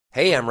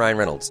Hey, I'm Ryan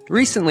Reynolds.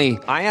 Recently,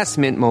 I asked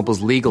Mint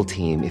Mobile's legal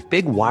team if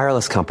big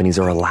wireless companies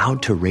are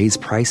allowed to raise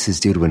prices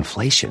due to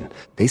inflation.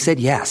 They said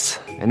yes.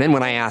 And then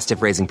when I asked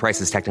if raising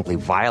prices technically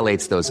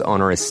violates those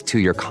onerous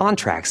two-year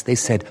contracts, they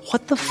said,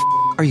 "What the f***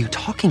 are you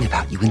talking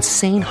about, you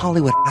insane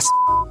Hollywood ass?"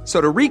 So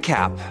to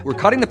recap, we're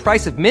cutting the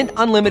price of Mint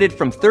Unlimited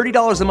from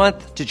 $30 a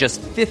month to just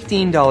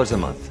 $15 a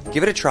month.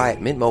 Give it a try at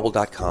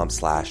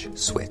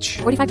mintmobile.com/switch.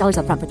 $45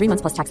 up front for 3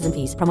 months plus taxes and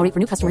fees. Promo rate for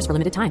new customers for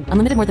limited time.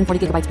 Unlimited more than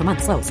 40 gigabytes per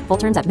month. Slows full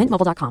terms at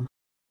mintmobile.com.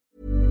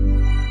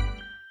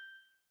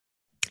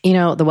 You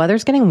know, the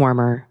weather's getting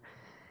warmer.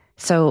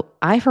 So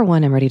I, for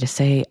one, am ready to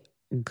say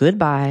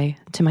goodbye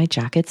to my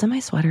jackets and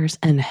my sweaters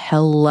and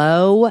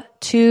hello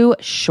to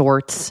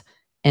shorts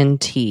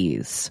and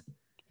tees.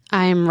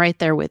 I'm right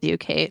there with you,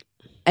 Kate.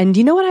 And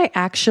you know what?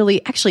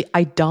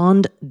 I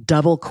donned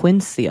double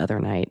quince the other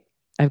night.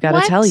 I've got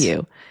to tell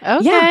you.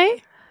 Okay. Yeah.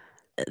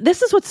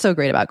 This is what's so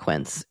great about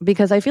quince,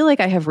 because I feel like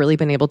I have really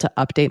been able to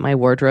update my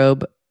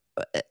wardrobe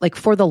like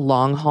for the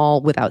long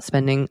haul without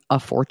spending a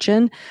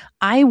fortune.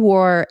 I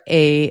wore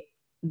a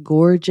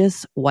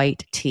gorgeous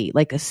white tee,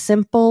 like a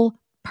simple,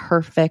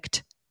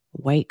 perfect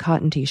white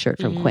cotton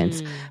t-shirt from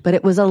Quince, but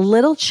it was a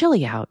little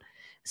chilly out.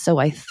 So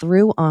I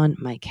threw on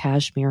my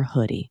cashmere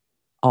hoodie,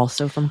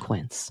 also from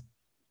Quince.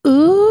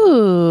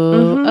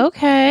 Ooh,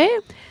 okay.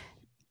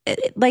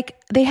 Like,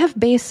 they have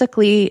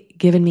basically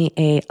given me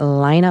a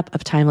lineup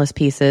of timeless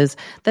pieces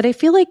that I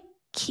feel like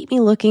keep me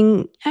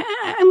looking,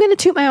 I'm going to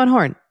toot my own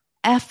horn,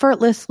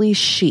 effortlessly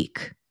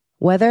chic,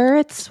 whether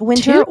it's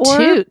winter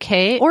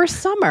or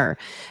summer.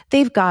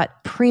 They've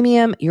got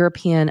premium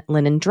European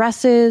linen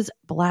dresses,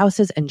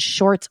 blouses, and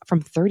shorts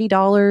from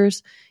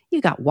 $30.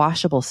 You got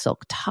washable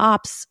silk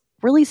tops,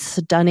 really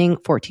stunning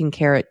 14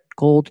 karat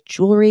gold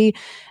jewelry,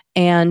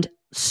 and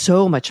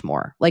so much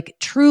more. Like,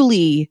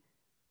 truly,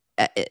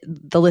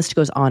 the list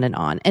goes on and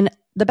on. And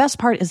the best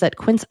part is that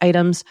Quince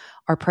items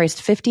are priced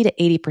 50 to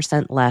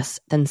 80% less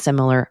than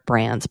similar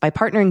brands. By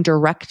partnering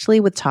directly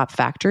with top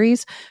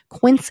factories,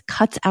 Quince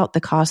cuts out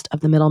the cost of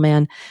the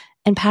middleman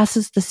and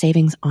passes the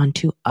savings on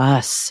to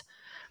us.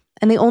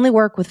 And they only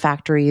work with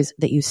factories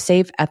that use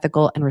safe,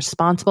 ethical, and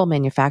responsible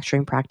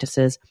manufacturing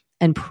practices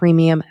and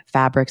premium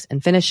fabrics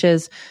and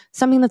finishes,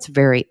 something that's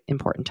very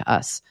important to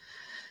us.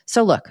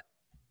 So look,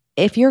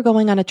 if you're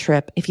going on a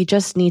trip, if you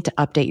just need to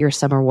update your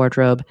summer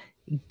wardrobe,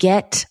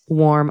 get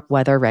warm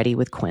weather ready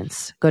with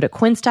Quince. Go to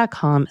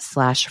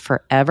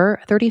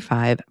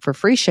quince.com/forever35 for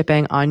free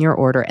shipping on your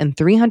order and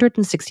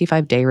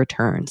 365-day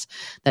returns.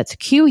 That's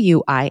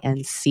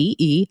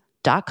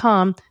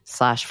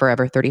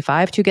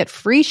QUINCE.com/forever35 to get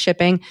free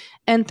shipping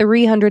and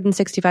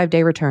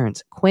 365-day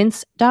returns.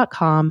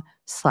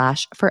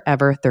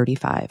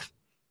 Quince.com/forever35.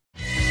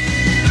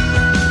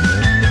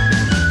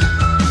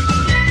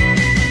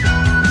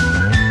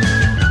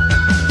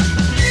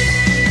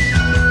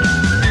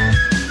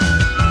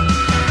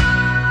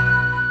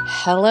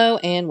 Hello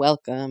and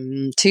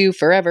welcome to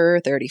Forever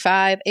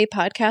 35, a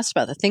podcast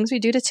about the things we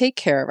do to take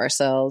care of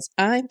ourselves.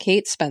 I'm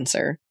Kate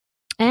Spencer.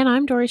 And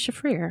I'm Dory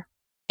Shafrir.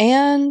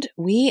 And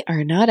we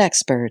are not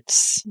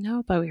experts.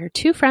 No, but we are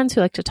two friends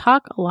who like to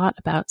talk a lot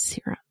about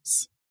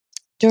serums.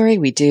 Dory,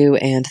 we do.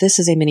 And this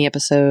is a mini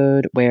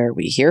episode where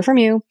we hear from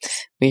you,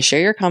 we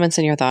share your comments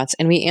and your thoughts,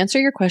 and we answer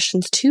your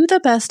questions to the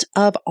best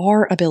of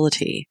our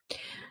ability.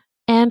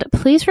 And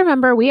please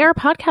remember, we are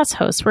podcast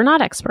hosts. We're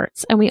not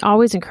experts. And we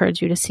always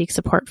encourage you to seek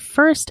support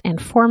first and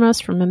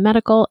foremost from a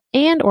medical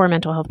and or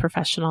mental health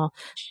professional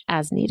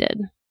as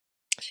needed.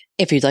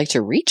 If you'd like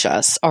to reach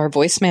us, our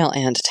voicemail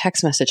and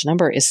text message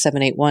number is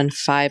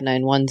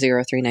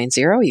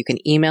 781-591-0390. You can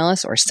email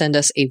us or send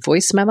us a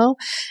voice memo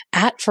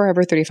at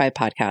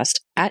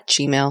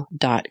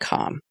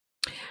forever35podcast@gmail.com.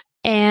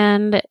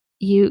 And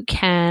you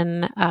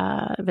can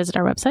visit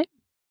our website,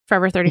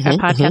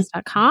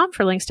 forever35podcast.com,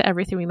 for links to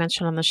everything we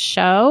mentioned on the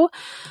show.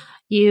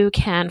 You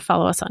can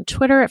follow us on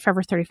Twitter at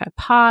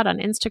Forever35Pod, on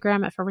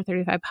Instagram at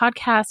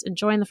Forever35Podcast, and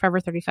join the Forever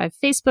 35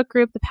 Facebook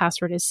group. The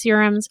password is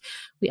serums.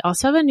 We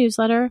also have a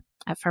newsletter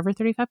at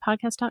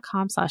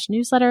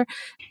forever35podcast.com/newsletter.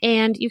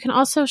 And you can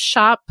also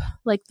shop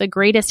like the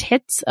greatest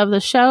hits of the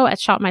show at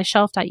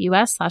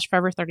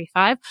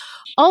shopmyshelf.us/forever35.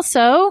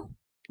 Also,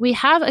 we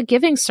have a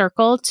giving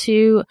circle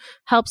to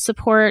help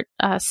support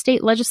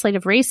state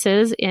legislative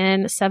races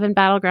in 7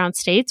 battleground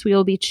states. We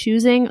will be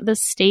choosing the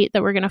state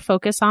that we're going to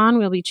focus on.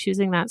 We'll be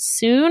choosing that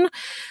soon.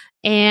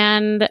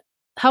 And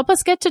help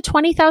us get to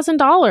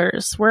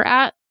 $20,000. We're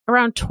at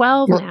around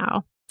 12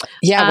 now.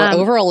 Yeah,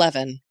 we're over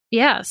 11.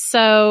 Yeah,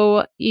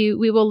 so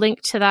we will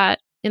link to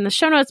that in the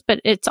show notes, but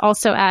it's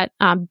also at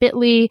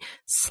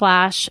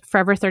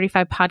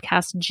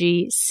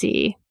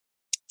bit.ly/Forever35podcastGC.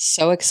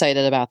 So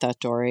excited about that,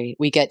 Dory.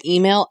 We get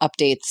email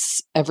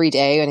updates every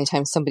day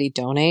anytime somebody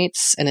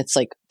donates, and it's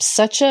like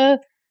such a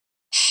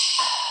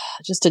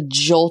just a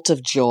jolt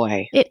of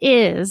joy. It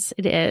is.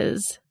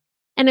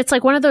 And it's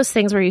like one of those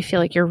things where you feel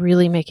like you're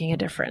really making a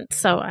difference.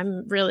 So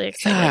I'm really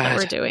excited that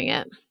we're doing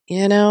it.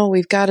 You know,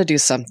 we've got to do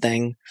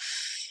something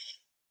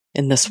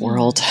in this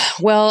world.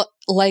 Well,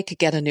 like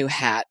get a new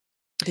hat.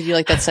 Did you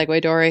like that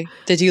segue, Dory?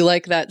 Did you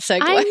like that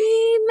segue? I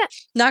mean,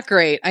 Not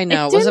great. I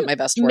know. It wasn't my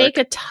best work. Make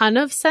a ton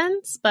of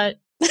sense, but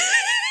I'm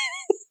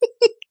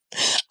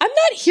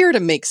not here to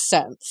make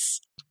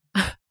sense.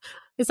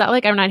 is that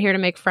like I'm not here to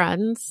make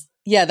friends?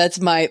 Yeah, that's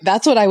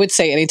what I would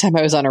say anytime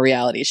I was on a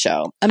reality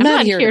show. I'm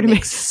not here to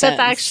make sense. That's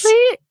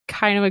actually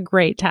kind of a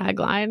great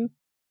tagline.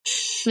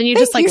 Then you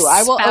just like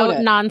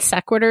spout non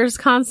sequiturs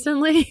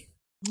constantly.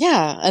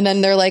 Yeah. And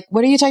then they're like,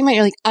 what are you talking about?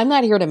 You're like, I'm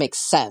not here to make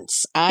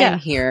sense. I'm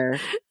here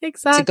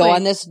to go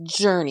on this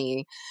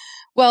journey.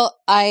 Well,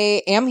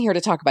 I am here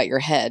to talk about your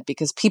head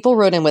because people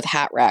wrote in with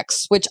hat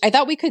wrecks, which I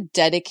thought we could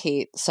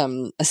dedicate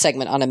a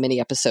segment on a mini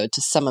episode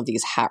to some of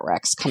these hat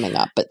wrecks coming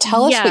up. But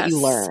tell us what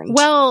you learned.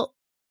 Well,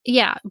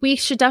 yeah, we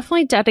should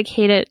definitely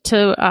dedicate it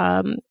to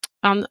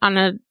on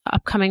an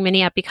upcoming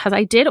mini app because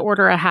I did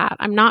order a hat.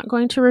 I'm not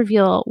going to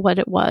reveal what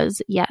it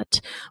was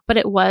yet, but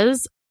it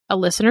was a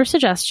listener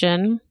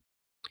suggestion.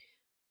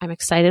 I'm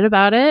excited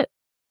about it,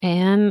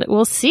 and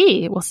we'll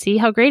see. We'll see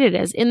how great it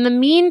is. In the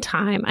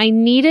meantime, I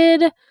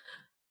needed.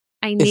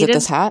 Is it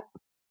this hat?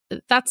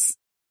 That's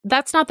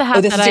not the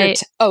hat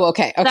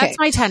okay. That's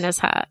my tennis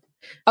hat.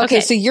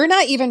 Okay, so you're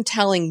not even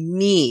telling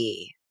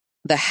me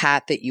the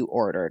hat that you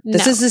ordered.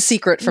 This is a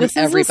secret from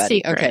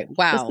everybody. Okay,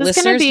 wow. This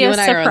is going to be a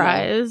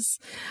surprise.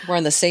 We're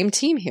on the same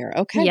team here.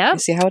 Okay, yep. I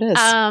see how it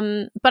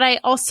is. But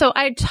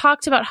I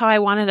talked about how I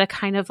wanted a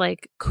kind of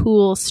like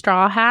cool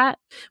straw hat,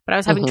 but I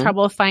was having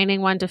trouble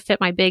finding one to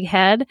fit my big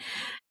head.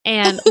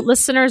 And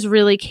listeners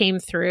really came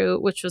through,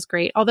 which was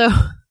great. Although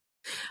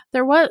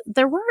there were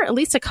at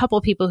least a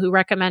couple people who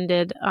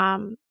recommended a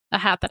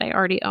hat that I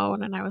already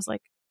own, and I was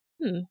like,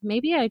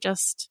 maybe I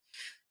just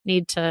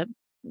need to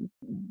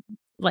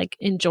like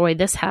enjoy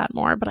this hat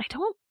more, but I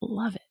don't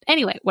love it.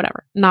 Anyway,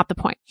 whatever. Not the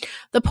point.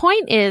 The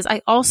point is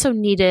I also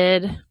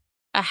needed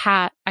a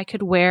hat I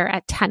could wear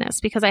at tennis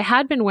because I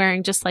had been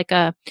wearing just like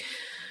a,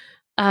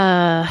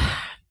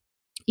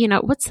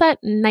 what's that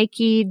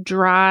Nike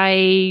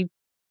Dry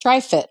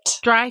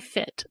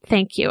Fit.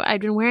 Thank you.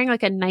 I'd been wearing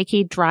like a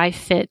Nike Dry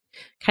Fit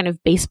kind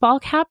of baseball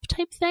cap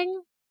type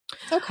thing.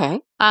 Okay.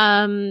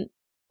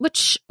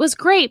 Which was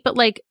great, but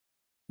like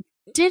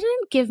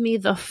didn't give me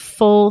the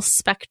full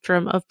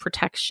spectrum of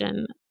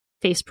protection,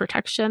 face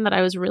protection that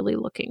I was really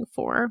looking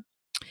for.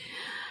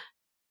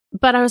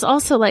 But I was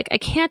also like, I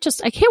can't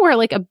wear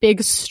like a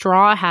big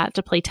straw hat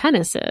to play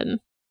tennis in.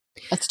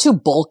 That's too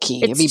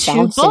bulky. It's be too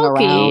bouncing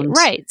bulky. Around.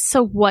 Right.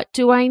 So what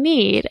do I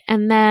need?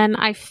 And then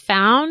I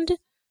found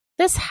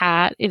this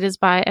hat. It is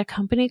by a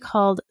company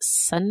called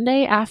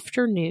Sunday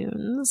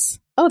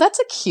Afternoons. Oh, that's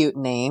a cute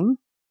name.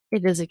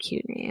 It is a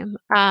cute name.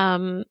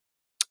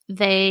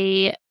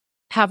 They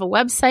have a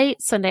website,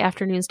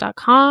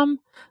 sundayafternoons.com.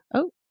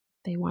 Oh,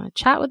 they want to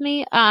chat with me.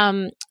 You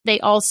can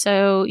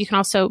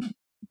also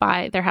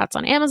buy their hats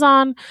on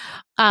Amazon.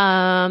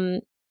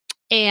 And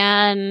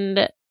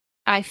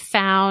I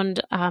found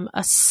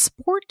a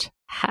sport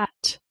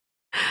hat.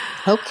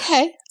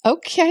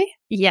 Okay.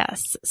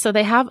 Yes. So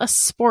they have a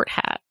sport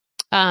hat.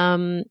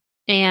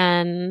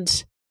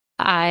 And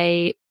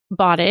I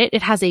bought it.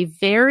 It has a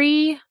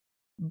very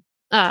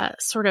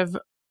sort of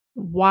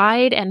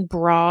wide and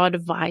broad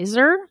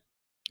visor.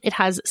 It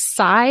has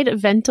side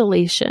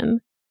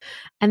ventilation,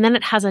 and then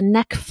it has a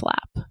neck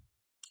flap.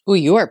 Ooh,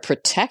 you are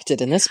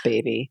protected in this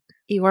baby.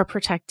 You are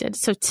protected.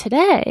 So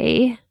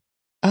today,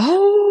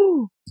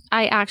 I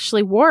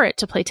actually wore it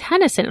to play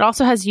tennis, and it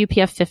also has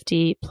UPF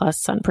 50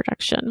 plus sun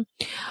protection.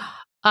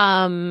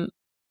 And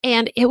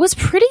it was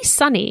pretty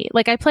sunny.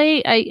 Like I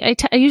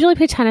usually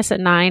play tennis at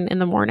 9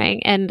 a.m,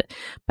 and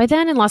by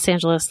then in Los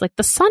Angeles, like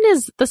the sun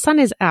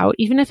is out.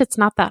 Even if it's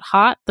not that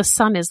hot, the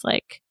sun is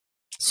like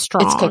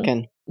strong. It's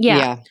cooking.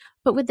 Yeah.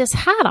 But with this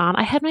hat on,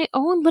 I had my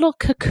own little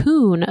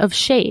cocoon of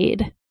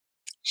shade.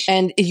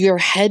 And your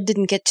head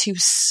didn't get too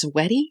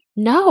sweaty?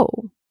 No.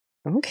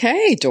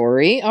 Okay,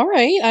 Dory. All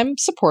right. I'm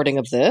supporting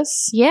of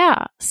this.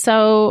 Yeah.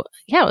 So,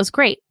 yeah, it was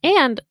great.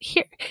 And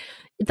here,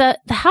 the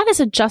hat is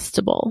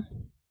adjustable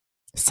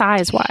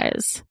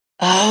size-wise.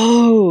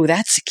 Oh,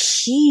 that's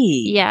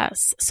key.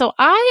 Yes. So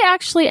I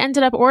actually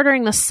ended up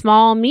ordering the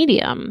small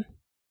medium.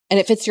 And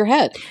it fits your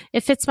head.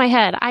 It fits my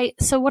head.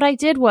 So what I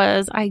did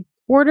was I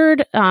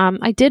ordered,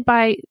 I did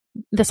buy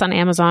this on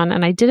Amazon,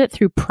 and I did it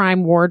through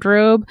Prime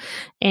Wardrobe,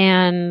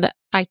 and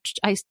I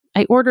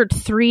ordered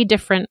 3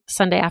 different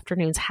Sunday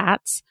Afternoons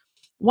hats,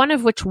 one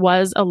of which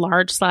was a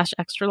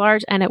large/extra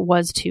large, and it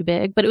was too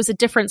big, but it was a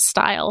different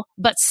style,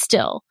 but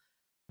still,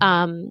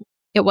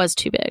 it was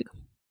too big.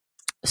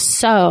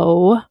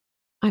 So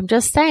I'm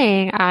just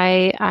saying,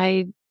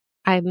 I'm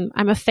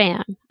a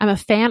fan. I'm a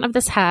fan of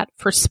this hat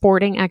for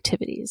sporting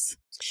activities.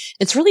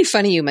 It's really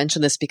funny you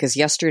mentioned this because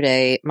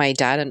yesterday my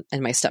dad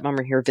and my stepmom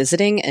were here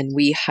visiting, and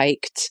we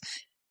hiked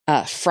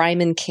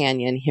Fryman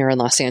Canyon here in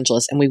Los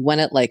Angeles, and we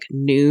went at like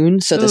noon.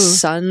 So the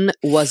sun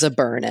was a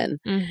burning.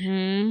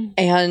 Mm-hmm.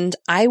 And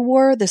I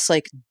wore this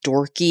like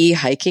dorky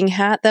hiking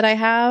hat that I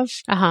have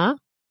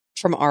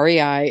from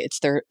REI. It's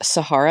their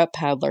Sahara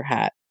Paddler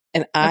hat.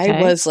 And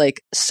I was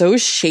like so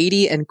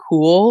shady and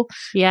cool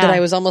that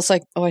I was almost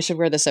like, oh, I should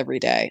wear this every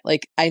day.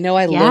 Like, I know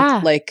I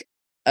look like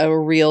a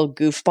real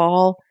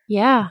goofball.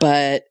 Yeah.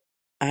 But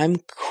I'm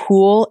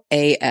cool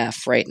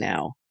AF right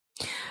now.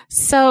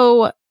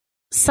 So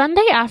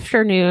Sunday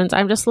afternoons,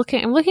 I'm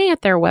looking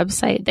at their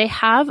website. They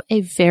have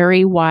a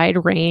very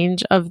wide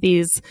range of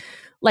these,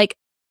 like,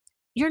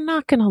 you're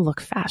not going to look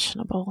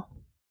fashionable.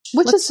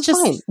 Which is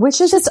fine. Which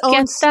is its own.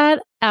 Get that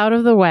out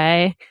of the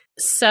way.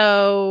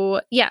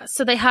 So yeah,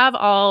 so they have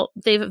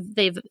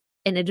they've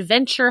an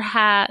adventure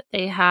hat.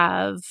 They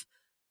have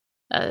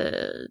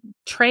a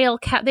trail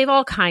cap. They have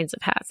all kinds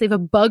of hats. They have a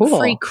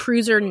bug-free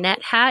cruiser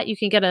net hat. You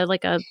can get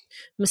a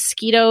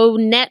mosquito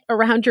net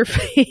around your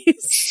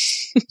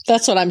face.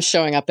 That's what I'm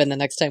showing up in the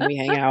next time we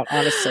hang out,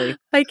 honestly.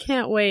 I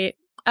can't wait.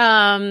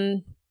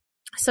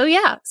 So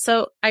yeah,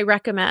 so I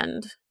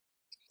recommend.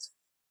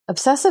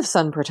 Obsessive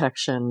sun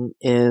protection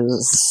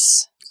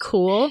is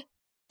cool.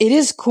 It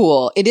is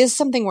cool. It is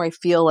something where I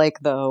feel like,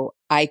 though,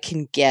 I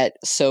can get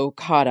so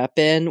caught up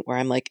in where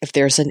I'm like, if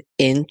there's an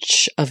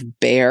inch of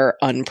bare,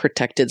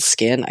 unprotected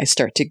skin, I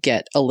start to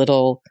get a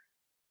little,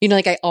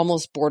 like I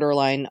almost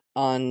borderline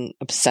on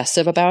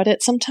obsessive about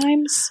it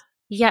sometimes.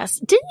 Yes.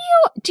 Do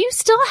you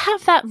still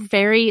have that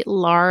very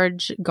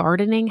large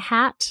gardening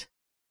hat?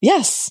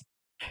 Yes.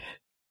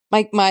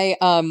 My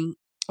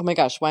oh my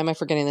gosh, why am I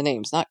forgetting the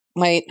names? Not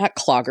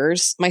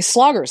cloggers, my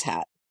sloggers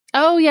hat.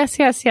 Oh, yes.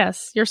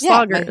 Your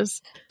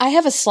sloggers. I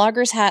have a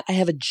sloggers hat. I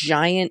have a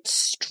giant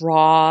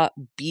straw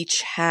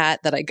beach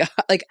hat that I got.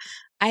 Like,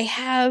 I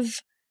have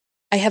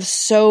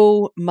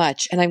so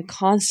much, and I'm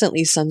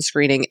constantly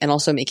sunscreening and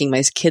also making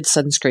my kids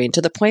sunscreen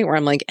to the point where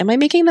I'm like, am I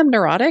making them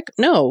neurotic?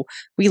 No,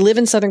 we live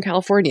in Southern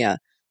California.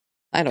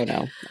 I don't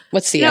know.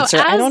 What's the answer?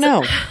 I don't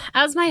know.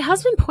 As my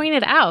husband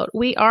pointed out,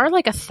 we are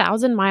like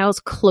 1,000 miles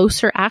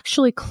closer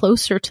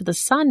to the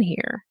sun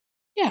here.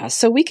 Yeah.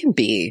 So we can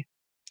be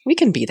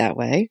that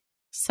way.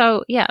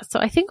 So yeah. So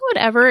I think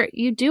whatever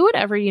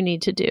you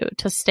need to do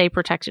to stay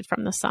protected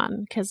from the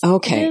sun.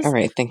 Okay. All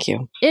right. Thank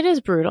you. It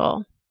is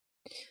brutal.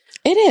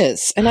 It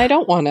is. And I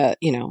don't want to,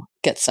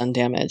 get sun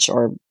damage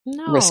or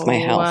risk my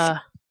health.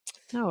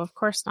 No, of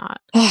course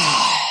not.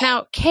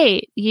 Now,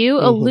 Kate, you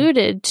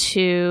alluded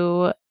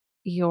to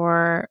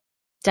your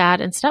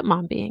dad and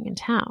stepmom being in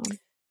town.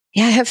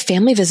 Yeah, I have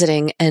family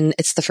visiting, and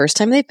it's the first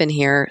time they've been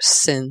here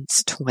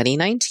since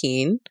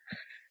 2019.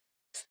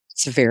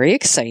 It's very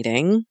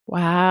exciting.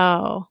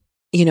 Wow.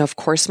 Of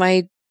course,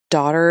 my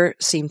daughter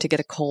seemed to get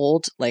a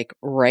cold like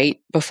right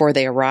before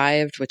they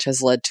arrived, which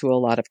has led to a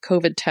lot of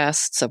COVID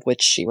tests, of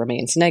which she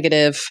remains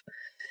negative.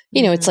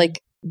 It's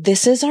like,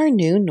 this is our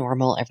new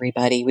normal,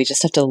 everybody. We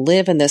just have to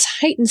live in this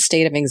heightened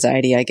state of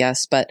anxiety, I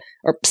guess,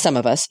 or some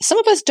of us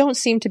don't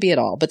seem to be at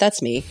all, but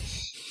that's me.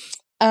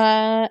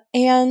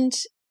 And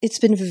it's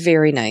been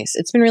very nice.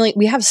 It's been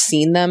we have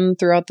seen them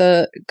throughout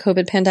the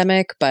COVID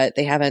pandemic, but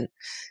they haven't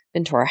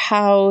been to our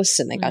house,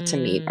 and they got to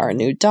meet our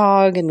new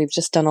dog, and we've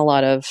just done a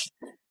lot of,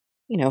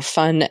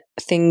 fun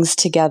things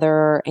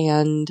together,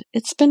 and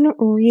it's been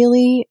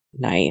really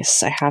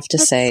nice. I have to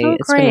say,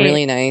 it's been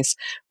really nice.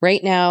 Right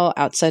now,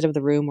 outside of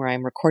the room where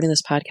I'm recording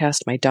this podcast,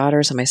 my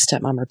daughters and my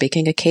stepmom are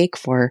baking a cake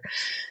for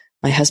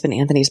my husband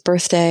Anthony's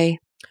birthday.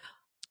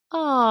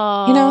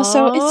 Aww.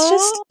 So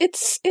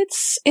it's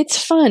just,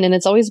 it's fun, and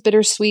it's always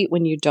bittersweet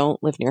when you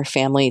don't live near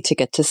family to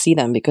get to see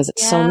them, because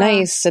it's so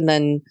nice. And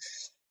then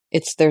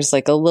there's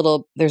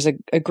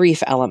a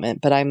grief element,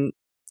 but I'm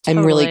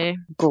really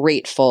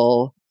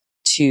grateful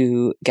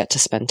to get to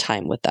spend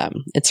time with them.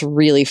 It's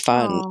really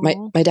fun.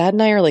 Aww. My dad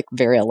and I are like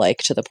very alike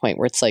to the point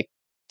where it's like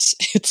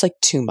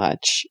too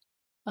much.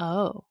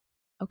 Oh,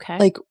 okay.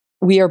 Like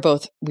we are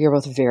both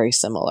very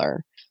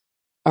similar.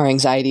 Our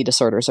anxiety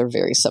disorders are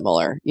very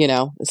similar,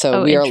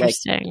 So we are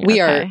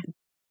are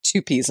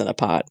two peas in a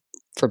pod,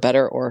 for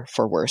better or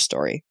for worse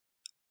story.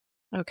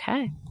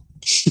 Okay.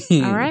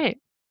 All right.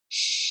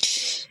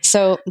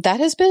 So that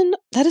has been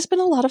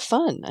a lot of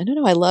fun. I don't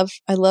know.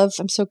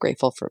 I'm so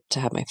grateful to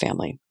have my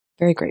family.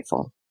 Very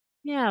grateful.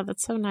 Yeah,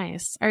 that's so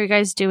nice. Are you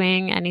guys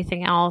doing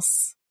anything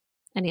else?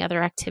 Any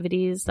other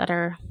activities that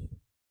are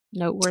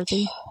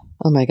noteworthy?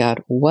 Oh my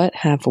God. What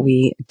have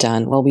we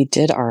done? Well, we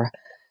did our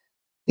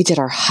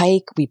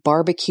hike. We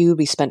barbecued.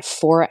 We spent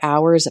 4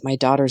 hours at my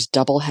daughter's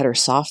doubleheader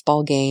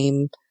softball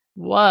game.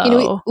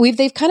 Whoa.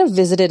 They've kind of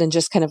visited and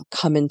just kind of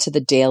come into the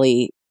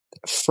daily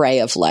fray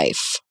of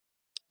life.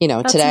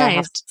 That's today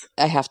nice.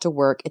 I have to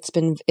work. It's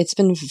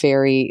been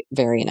very,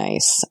 very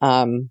nice.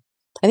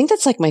 I think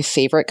that's like my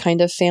favorite kind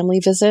of family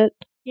visit.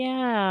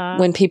 Yeah.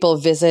 When people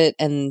visit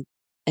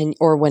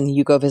or when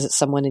you go visit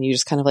someone and you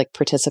just kind of like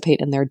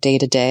participate in their day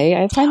to day.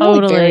 I find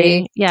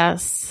totally.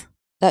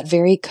 That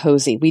very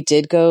cozy. We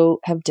did go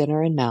have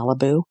dinner in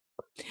Malibu.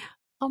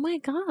 Oh my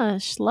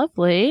gosh,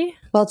 lovely.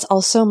 Well, it's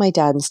also my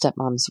dad and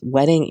stepmom's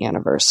wedding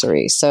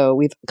anniversary. So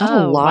we've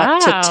got a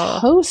lot to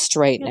toast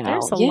right now.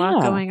 There's a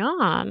lot going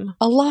on.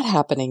 A lot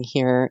happening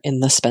here in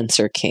the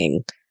Spencer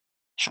King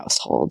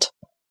household.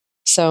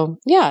 So,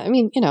 yeah, I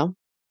mean,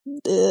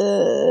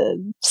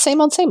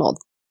 same old.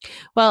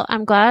 Well,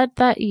 I'm glad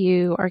that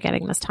you are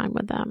getting this time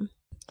with them.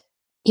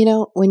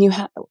 When you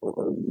have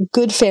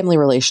good family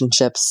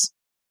relationships,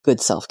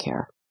 good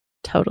self-care.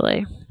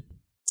 Totally.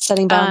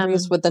 Setting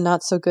boundaries with the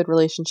not so good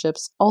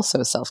relationships,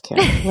 also self-care,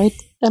 right?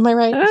 Am I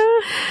right?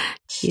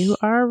 You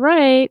are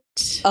right.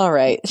 All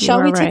right.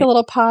 Shall we take a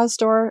little pause,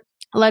 Dor?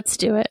 Let's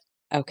do it.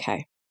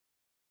 Okay.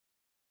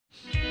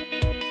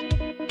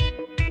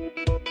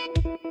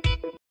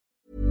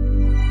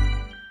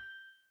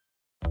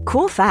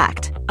 Cool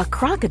fact, a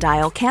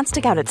crocodile can't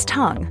stick out its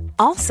tongue.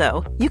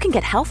 Also, you can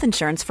get health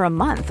insurance for a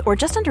month or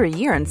just under a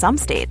year in some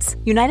states.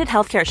 United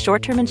Healthcare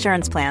short-term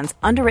insurance plans,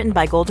 underwritten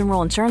by Golden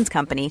Rule Insurance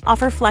Company,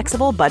 offer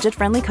flexible,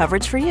 budget-friendly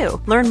coverage for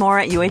you. Learn more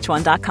at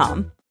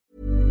uh1.com.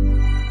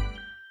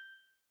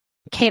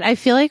 Kate, I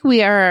feel like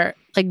we are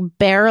like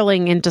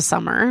barreling into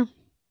summer.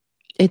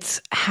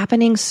 It's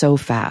happening so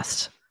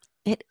fast.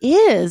 It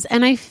is.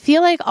 And I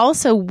feel like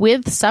also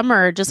with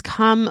summer just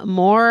come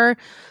more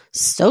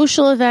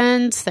social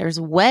events. There's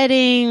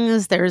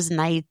weddings, there's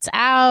nights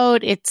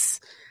out, it's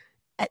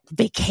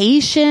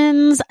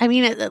vacations. I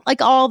mean,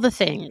 like all the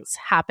things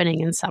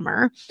happening in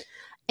summer.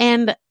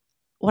 And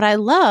what I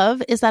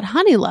love is that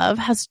Honeylove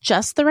has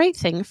just the right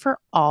thing for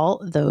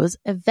all those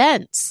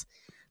events.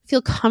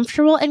 Feel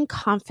comfortable and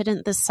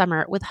confident this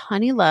summer with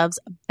Honeylove's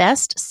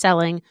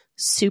best-selling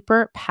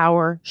Super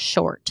Power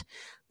Short.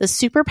 The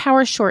Super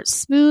Power Short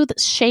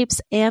smooths, shapes,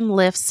 and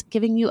lifts,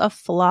 giving you a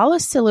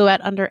flawless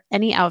silhouette under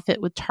any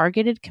outfit with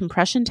targeted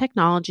compression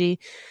technology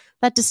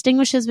that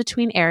distinguishes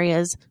between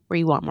areas where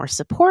you want more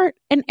support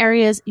and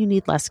areas you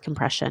need less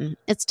compression.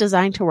 It's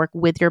designed to work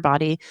with your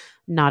body,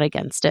 not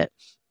against it.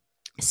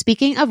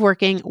 Speaking of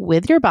working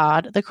with your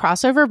bod, the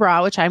crossover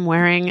bra, which I'm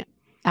wearing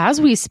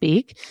as we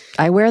speak.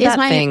 I wear that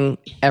thing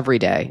every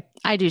day.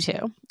 I do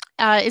too.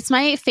 It's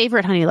my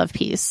favorite Honeylove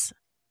piece.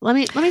 Let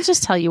me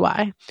just tell you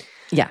why.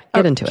 Yeah,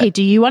 get into it. Okay,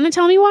 do you want to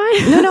tell me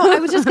why? No, I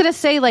was just going to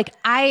say, like,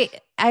 I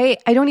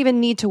don't even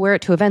need to wear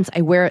it to events.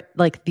 I wear it,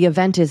 like, the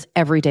event is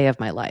every day of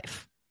my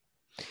life.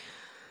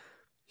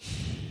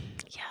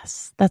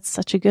 Yes, that's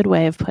such a good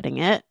way of putting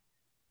it.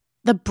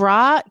 The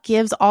bra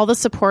gives all the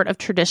support of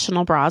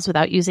traditional bras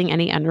without using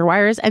any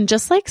underwires. And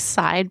just like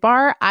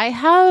sidebar, I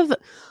have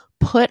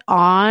put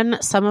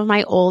on some of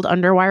my old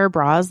underwire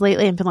bras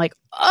lately and been like,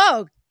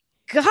 oh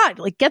God,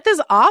 like get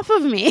this off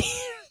of me.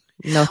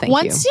 No, thank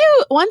once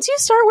you. Once you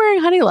start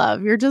wearing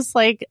Honeylove, you're just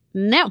like,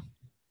 no,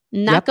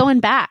 not going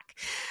back.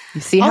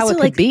 You see how also,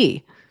 it could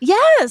be.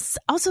 Yes.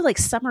 Also, like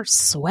summer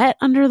sweat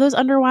under those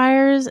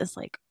underwires is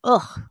like,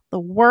 ugh, the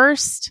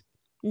worst.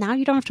 Now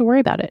you don't have to worry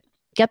about it.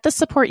 Get the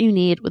support you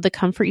need with the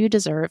comfort you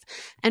deserve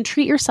and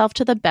treat yourself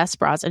to the best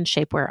bras and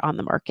shapewear on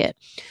the market.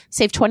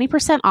 Save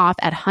 20% off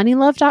at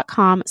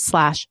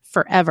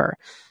honeylove.com/forever.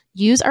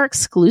 Use our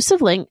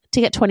exclusive link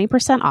to get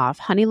 20% off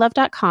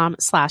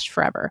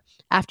honeylove.com/forever.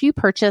 After you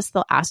purchase,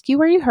 they'll ask you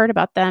where you heard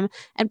about them,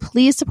 and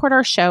please support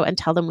our show and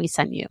tell them we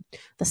sent you.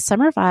 The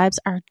summer vibes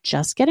are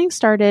just getting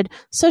started,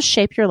 so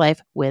shape your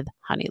life with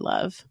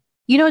Honeylove.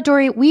 You know,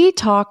 Dory, we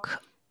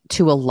talk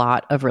to a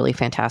lot of really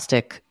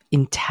fantastic,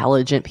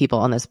 intelligent people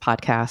on this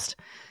podcast,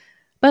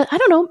 but I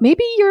don't know,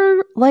 maybe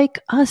you're like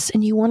us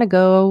and you want to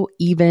go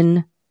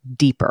even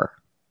deeper.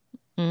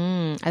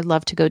 I'd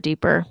love to go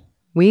deeper.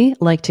 We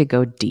like to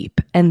go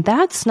deep, and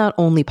that's not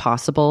only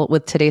possible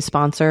with today's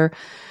sponsor,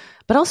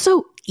 but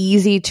also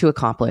easy to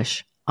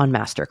accomplish on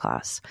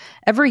Masterclass.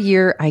 Every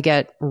year I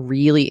get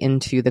really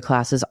into the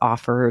classes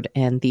offered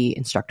and the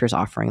instructors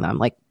offering them.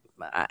 Like,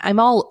 I'm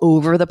all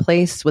over the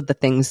place with the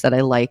things that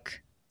I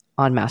like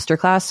on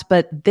Masterclass,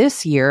 but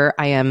this year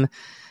I am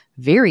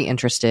very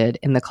interested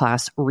in the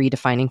class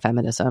Redefining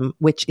Feminism,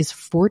 which is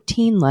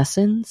 14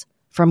 lessons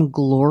from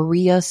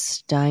Gloria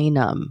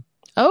Steinem.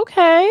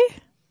 Okay.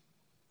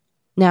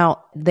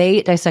 Now,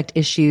 they dissect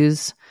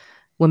issues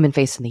women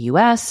face in the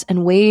U.S.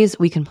 and ways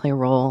we can play a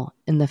role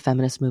in the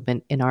feminist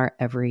movement in our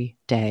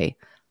everyday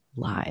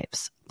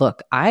lives.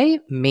 Look, I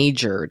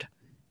majored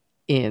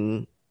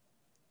in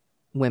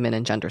women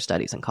and gender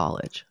studies in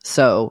college,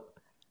 so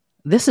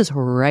this is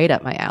right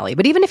up my alley.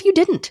 But even if you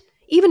didn't,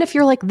 even if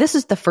you're like, this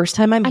is the first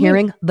time I'm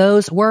hearing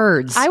those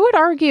words. I would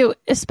argue,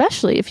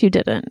 especially if you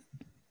didn't.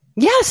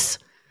 Yes.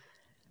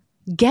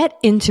 Get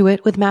into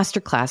it with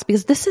Masterclass,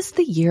 because this is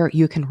the year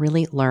you can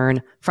really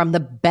learn from the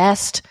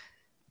best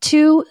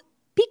to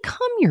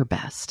become your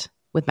best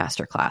with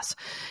Masterclass.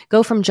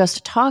 Go from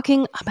just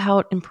talking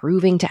about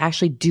improving to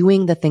actually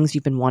doing the things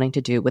you've been wanting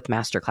to do with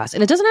Masterclass.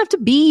 And it doesn't have to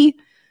be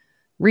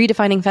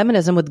redefining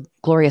feminism with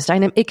Gloria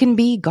Steinem. It can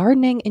be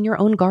gardening in your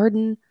own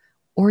garden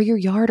or your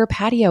yard or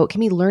patio. It can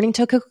be learning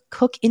to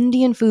cook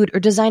Indian food or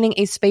designing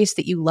a space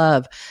that you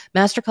love.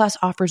 Masterclass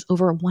offers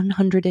over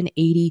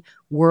 180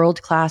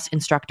 world-class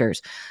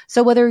instructors.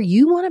 So whether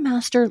you want to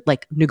master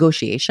like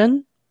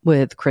negotiation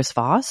with Chris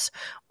Voss,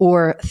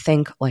 or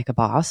think like a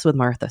boss with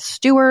Martha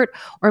Stewart,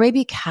 or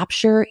maybe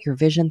capture your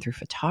vision through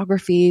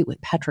photography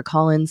with Petra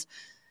Collins,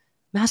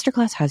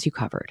 Masterclass has you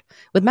covered.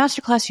 With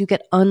Masterclass, you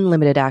get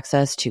unlimited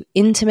access to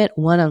intimate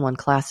one-on-one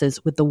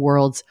classes with the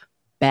world's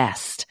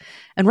best.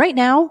 And right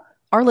now,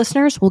 our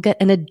listeners will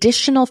get an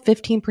additional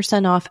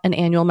 15% off an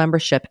annual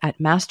membership at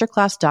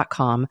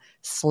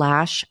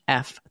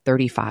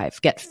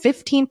masterclass.com/F35. Get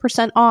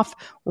 15% off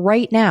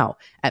right now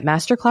at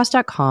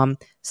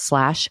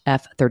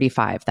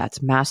masterclass.com/F35. That's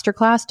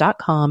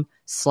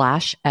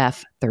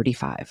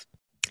masterclass.com/F35.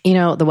 You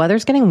know, the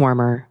weather's getting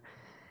warmer.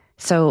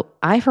 So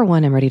I, for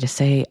one, am ready to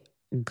say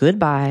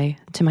goodbye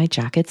to my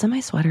jackets and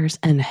my sweaters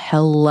and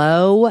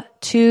hello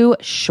to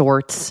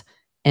shorts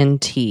and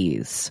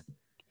tees.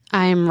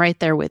 I'm right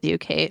there with you,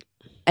 Kate.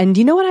 And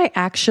you know what? I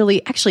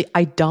actually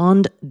I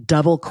donned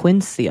double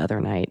quince the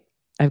other night.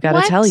 I've got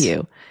to tell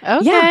you.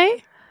 Okay. Yeah.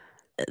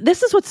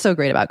 This is what's so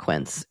great about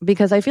quince,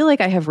 because I feel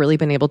like I have really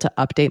been able to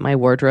update my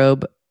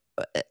wardrobe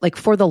like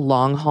for the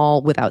long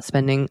haul without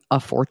spending a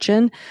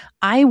fortune.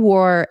 I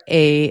wore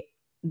a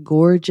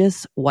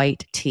gorgeous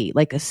white tee,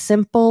 like a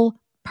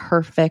simple,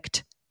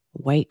 perfect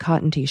white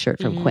cotton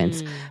t-shirt from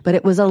Quince, but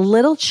it was a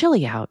little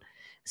chilly out.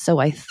 So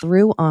I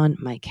threw on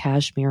my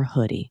cashmere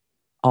hoodie,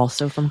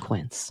 also from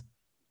Quince.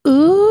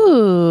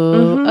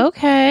 Ooh,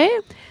 okay.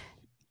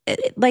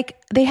 Like,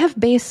 they have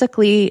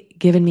basically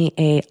given me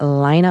a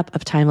lineup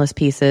of timeless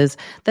pieces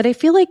that I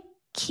feel like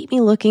keep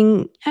me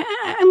looking,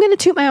 I'm going to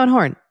toot my own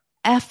horn,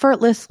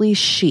 effortlessly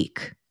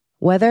chic,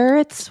 whether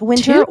it's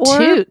winter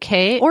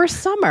or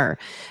summer.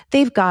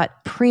 They've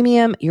got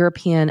premium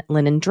European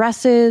linen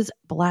dresses,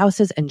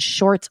 blouses, and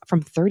shorts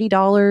from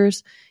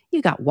 $30.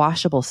 You got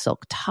washable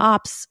silk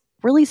tops,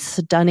 really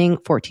stunning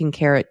 14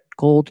 karat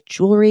gold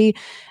jewelry,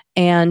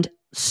 and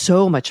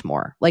so much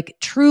more. Like,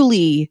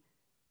 truly,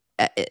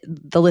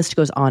 the list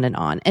goes on and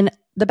on. And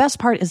the best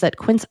part is that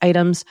Quince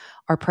items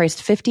are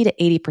priced 50 to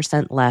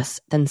 80%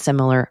 less than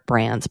similar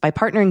brands. By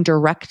partnering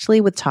directly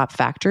with top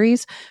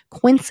factories,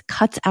 Quince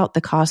cuts out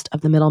the cost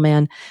of the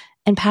middleman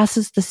and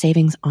passes the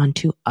savings on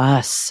to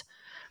us.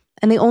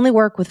 And they only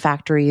work with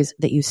factories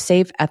that use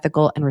safe,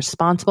 ethical, and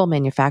responsible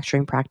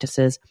manufacturing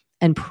practices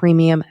and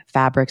premium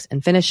fabrics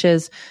and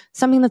finishes,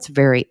 something that's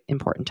very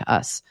important to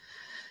us.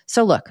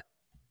 So look,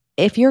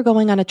 if you're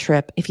going on a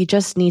trip, if you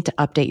just need to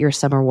update your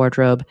summer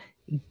wardrobe,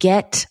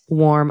 get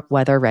warm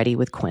weather ready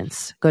with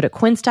Quince. Go to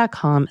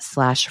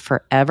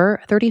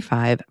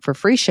quince.com/forever35 for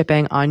free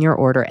shipping on your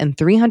order and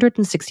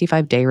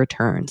 365-day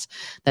returns.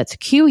 That's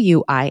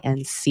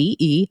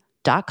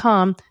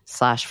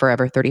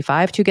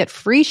QUINCE.com/forever35 to get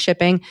free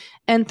shipping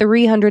and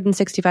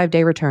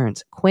 365-day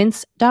returns.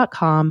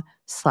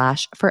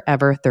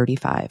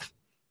 Quince.com/forever35.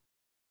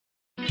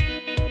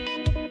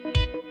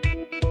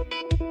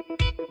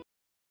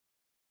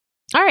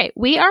 All right,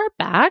 we are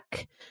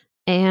back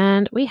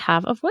and we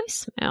have a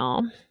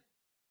voicemail.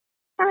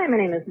 Hi, my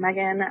name is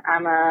Megan.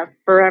 I'm a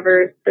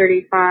Forever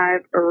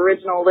 35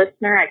 original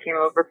listener. I came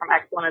over from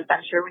Excellent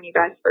Adventure when you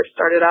guys first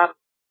started up.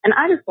 And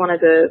I just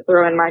wanted to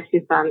throw in my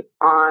 2 cents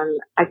on,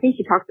 I think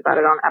you talked about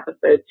it on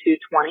episode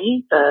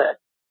 220, the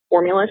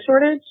formula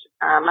shortage.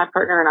 My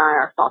partner and I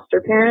are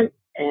foster parents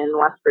in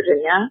West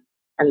Virginia.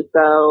 And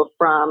so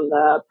from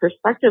the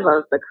perspective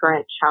of the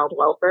current child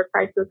welfare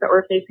crisis that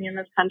we're facing in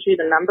this country,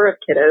 the number of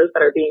kiddos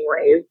that are being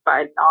raised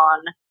by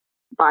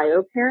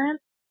non-bio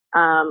parents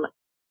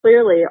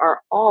clearly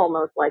are all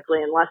most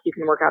likely, unless you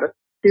can work out a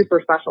super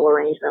special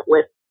arrangement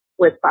with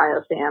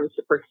biofam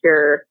to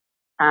procure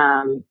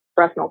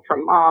breast milk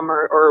from mom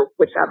or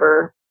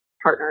whichever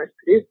partner is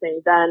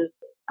producing, then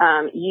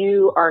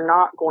you are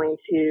not going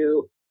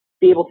to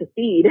be able to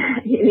feed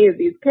any of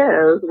these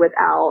kiddos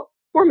without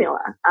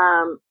formula.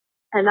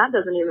 And that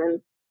doesn't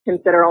even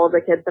consider all of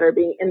the kids that are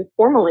being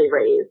informally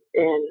raised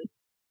in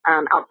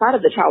outside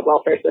of the child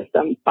welfare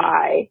system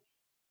by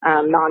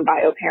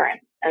non-bio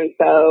parents. And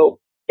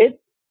so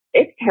it's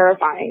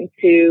terrifying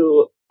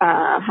to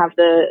have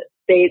the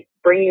state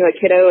bring you a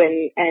kiddo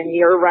and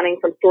you're running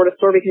from store to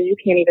store because you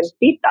can't even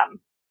feed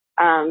them.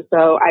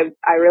 So I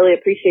really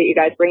appreciate you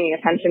guys bringing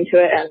attention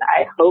to it, and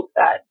I hope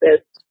that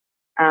this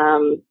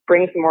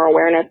brings some more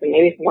awareness and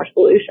maybe some more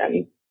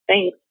solutions.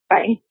 Thanks.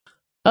 Bye.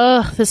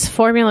 Ugh, this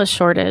formula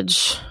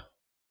shortage.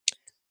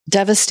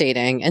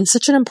 Devastating, and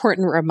such an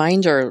important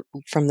reminder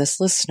from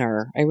this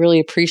listener. I really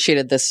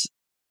appreciated this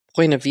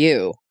point of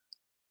view.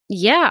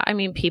 Yeah, I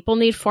mean, people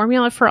need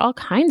formula for all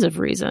kinds of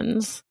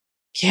reasons.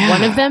 Yeah.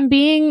 One of them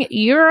being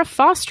you're a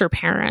foster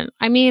parent.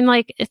 I mean,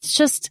 like, it's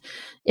just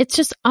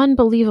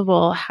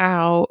unbelievable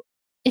how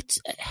it's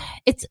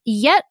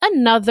yet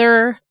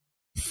another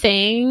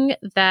thing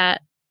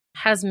that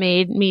has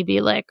made me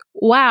be like,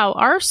 wow,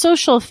 our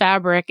social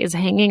fabric is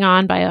hanging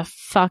on by a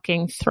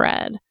fucking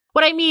thread.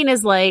 What I mean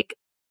is, like,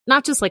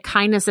 not just like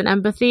kindness and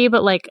empathy,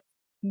 but like,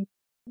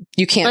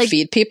 you can't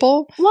feed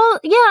people? Well,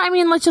 yeah, I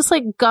mean, like, just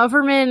like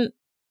government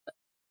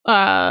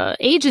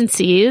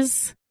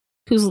agencies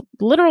whose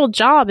literal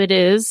job it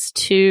is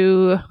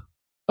to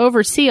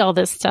oversee all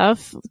this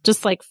stuff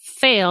just like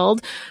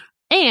failed.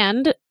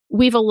 And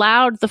we've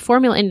allowed the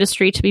formula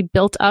industry to be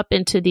built up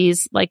into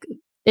these, like,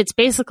 it's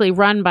basically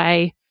run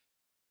by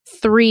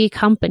 3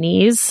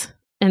 companies.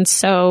 And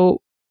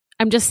so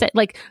I'm just saying,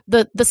 like,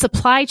 the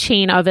supply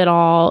chain of it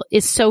all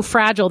is so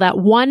fragile that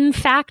one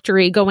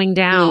factory going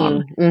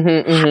down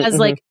has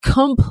like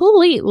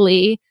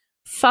completely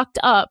fucked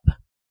up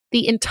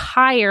the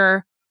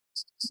entire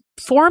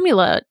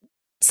formula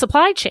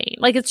supply chain.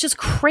 Like, it's just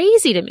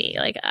crazy to me.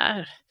 Like,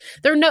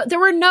 there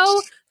were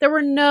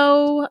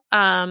no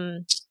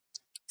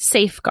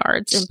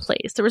safeguards in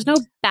place. There was no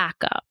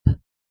backup. There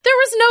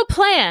was no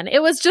plan.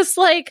 It was just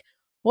like,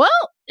 well,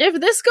 if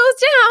this goes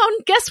down,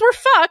 guess we're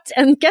fucked.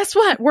 And guess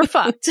what? We're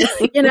fucked.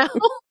 You know?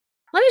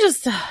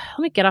 Let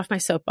me get off my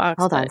soapbox.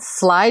 Hold on.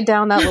 Slide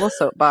down that little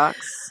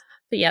soapbox.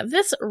 But yeah,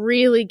 this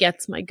really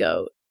gets my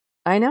goat.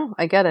 I know.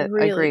 I get it.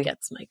 Really I agree.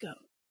 gets my goat.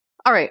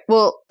 All right.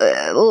 Well,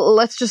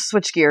 let's just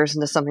switch gears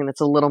into something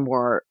that's a little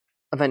more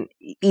of an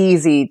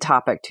easy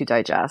topic to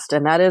digest,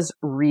 and that is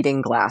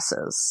reading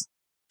glasses.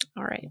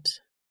 All right.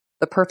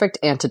 The perfect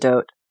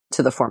antidote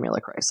to the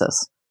formula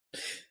crisis.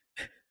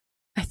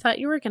 I thought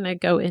you were going to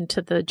go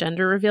into the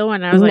gender reveal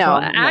one. I was like,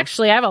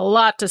 actually, I have a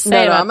lot to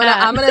say about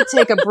that. I'm going to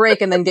take a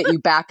break and then get you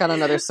back on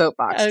another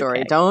soapbox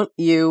story. Don't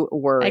you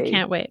worry. I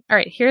can't wait. All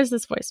right. Here's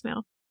this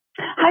voicemail.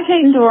 Hi,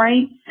 Kate and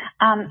Dory.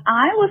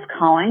 I was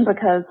calling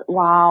because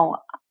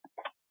while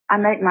I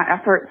make my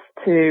efforts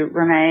to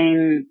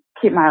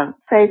keep my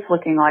face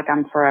looking like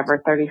I'm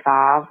forever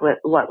 35 with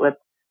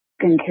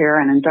skincare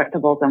and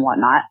injectables and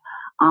whatnot,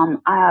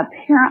 I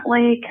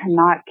apparently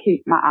cannot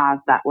keep my eyes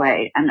that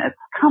way. And it's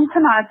come to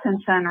my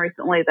attention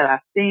recently that I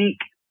think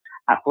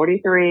at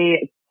 43,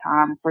 it's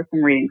time for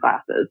some reading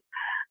glasses.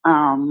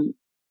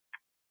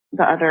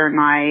 The other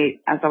night,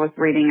 as I was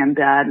reading in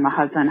bed, my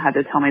husband had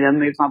to tell me to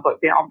move my book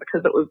down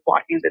because it was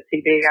blocking the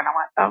TV. And I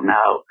went, oh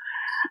no,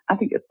 I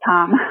think it's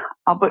time.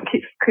 Our book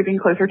keeps creeping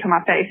closer to my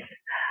face.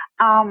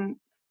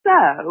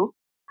 So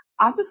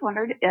I just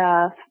wondered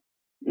if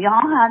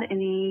y'all had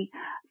any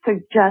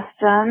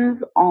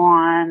suggestions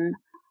on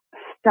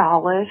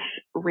stylish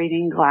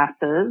reading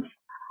glasses.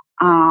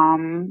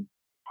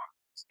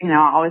 You know,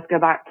 I always go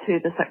back to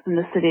the Sex and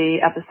the City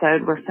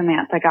episode where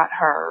Samantha got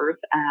hers,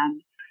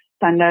 and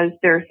so I know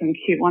there are some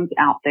cute ones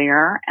out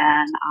there,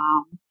 and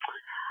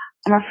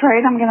I'm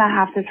afraid I'm going to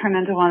have to turn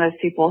into one of those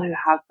people who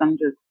has them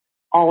just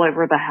all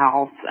over the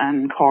house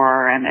and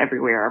car and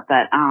everywhere.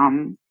 But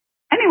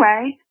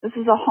anyway, this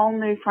is a whole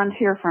new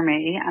frontier for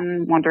me,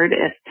 and wondered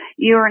if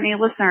you or any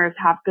listeners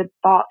have good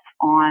thoughts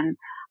on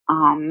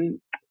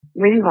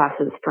reading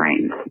glasses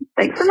frames.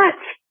 Thanks so much.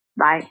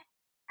 Bye.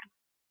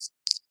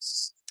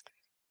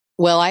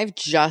 Well, I've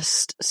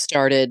just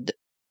started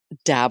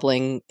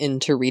dabbling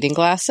into reading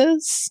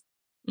glasses.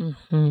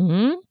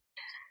 Mm-hmm.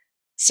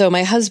 So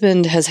my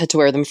husband has had to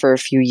wear them for a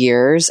few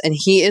years, and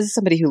he is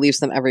somebody who leaves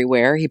them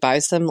everywhere. He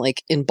buys them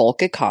like in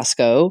bulk at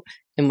Costco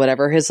and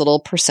whatever his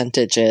little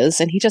percentage is,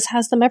 and he just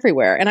has them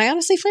everywhere. And I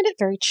honestly find it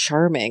very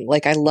charming.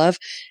 Like,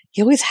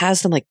 he always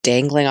has them like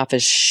dangling off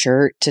his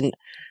shirt, and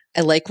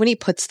I like when he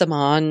puts them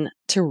on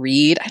to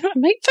read. I might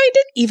find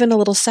it even a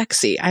little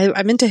sexy.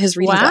 I'm into his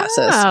reading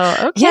glasses. Wow.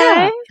 Okay.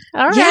 Yeah.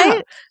 All right.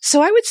 Yeah.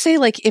 So I would say,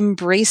 like,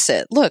 embrace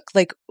it. Look,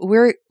 like,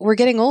 we're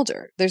getting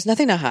older. There's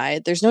nothing to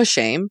hide. There's no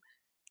shame.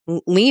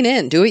 Lean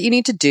in. Do what you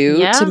need to do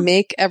to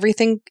make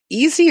everything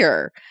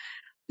easier.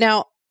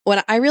 Now,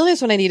 when I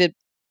realized when I needed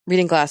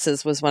reading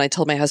glasses was when I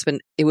told my husband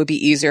it would be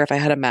easier if I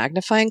had a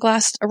magnifying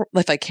glass,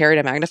 if I carried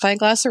a magnifying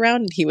glass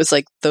around. And he was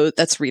like,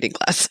 that's reading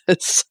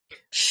glasses.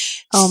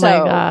 Oh my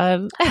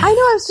God. I know.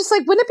 I was just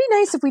like, wouldn't it be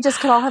nice if we just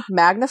could all have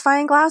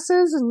magnifying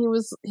glasses? And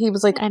he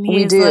was like, and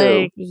we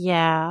do. Like,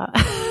 yeah.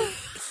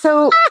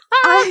 So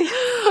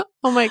oh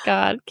my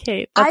God,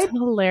 Kate, that's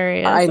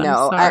hilarious. I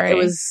know. I'm sorry. It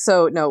was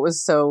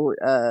so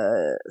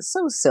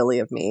silly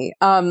of me.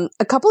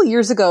 A couple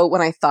years ago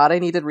when I thought I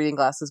needed reading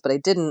glasses, but I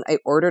didn't, I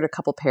ordered a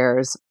couple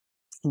pairs.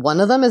 One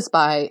of them is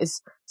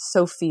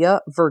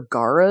Sofia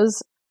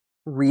Vergara's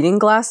reading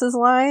glasses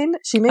line.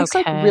 She makes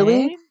like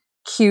really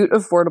cute,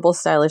 affordable,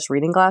 stylish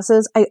reading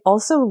glasses. I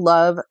also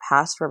love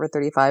past Forever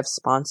 35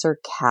 sponsor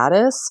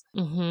Caddis.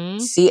 Mm-hmm.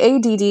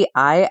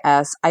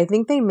 Caddis. I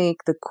think they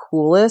make the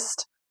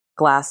coolest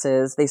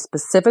glasses. They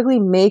specifically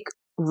make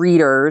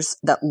readers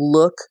that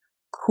look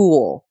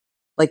cool.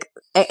 Like,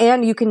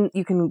 and you can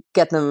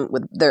get them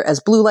with their as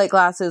blue light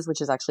glasses,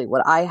 which is actually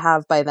what I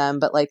have by them,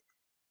 but like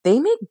they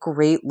make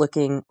great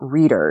looking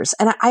readers.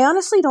 And I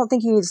honestly don't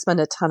think you need to spend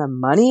a ton of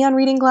money on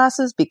reading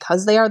glasses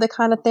because they are the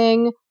kind of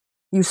thing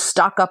you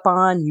stock up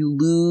on, you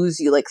lose,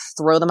 you like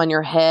throw them on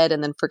your head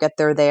and then forget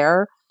they're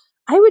there.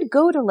 I would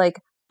go to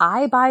like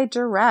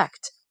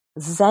iBuyDirect,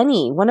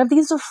 Zenni, one of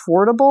these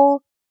affordable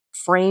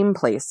frame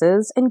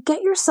places, and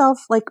get yourself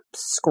like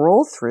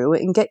scroll through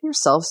and get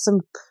yourself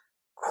some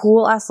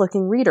cool ass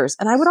looking readers.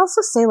 And I would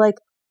also say like,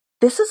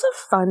 this is a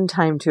fun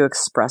time to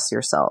express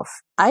yourself.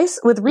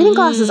 With reading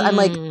glasses, I'm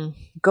like,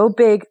 go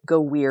big,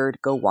 go weird,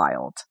 go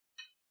wild.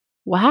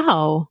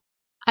 Wow.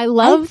 I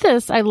love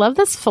this. I love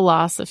this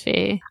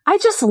philosophy. I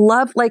just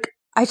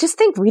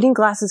think reading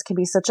glasses can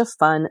be such a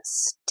fun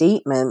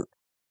statement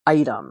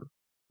item.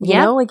 You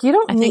know, like you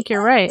don't I think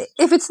you're right.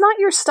 If it's not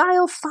your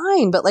style,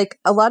 fine. But like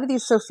a lot of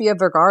these Sofia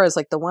Vergara's,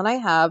 like the one I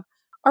have,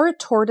 are a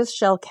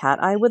tortoiseshell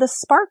cat eye with a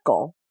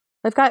sparkle.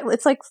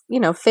 It's like,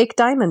 fake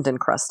diamond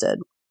encrusted.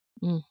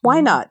 Mm-hmm. Why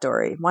not,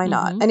 Dory? Why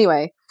not?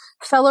 Anyway,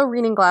 fellow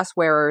reading glass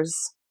wearers,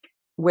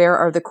 Where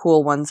are the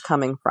cool ones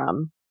coming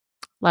from?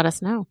 Let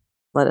us know.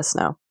 Let us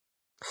know.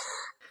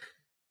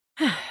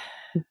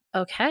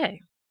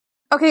 Okay.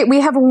 Okay,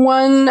 we have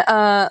one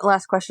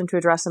last question to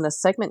address in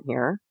this segment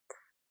here.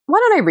 Why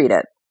don't I read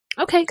it?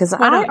 Okay. Because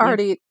I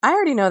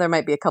already know there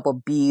might be a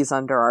couple bees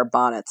under our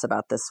bonnets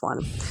about this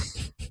one.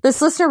 This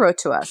listener wrote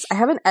to us, I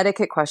have an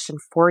etiquette question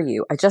for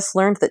you. I just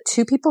learned that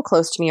 2 people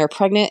close to me are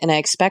pregnant and I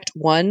expect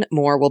 1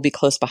 more will be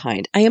close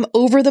behind. I am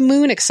over the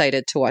moon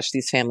excited to watch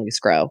these families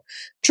grow.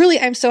 Truly,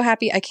 I'm so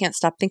happy I can't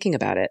stop thinking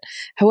about it.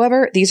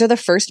 However, these are the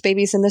first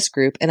babies in this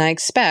group and I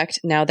expect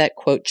now that,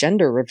 quote,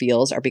 gender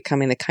reveals are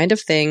becoming the kind of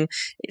thing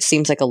it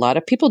seems like a lot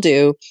of people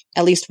do,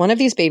 at least one of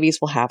these babies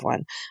will have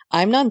one.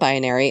 I'm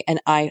non-binary and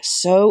I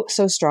so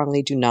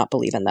strongly do not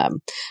believe in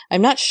them.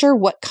 I'm not sure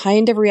what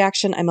kind of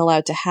reaction I'm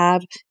allowed to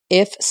have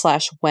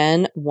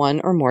if/when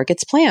 1 or more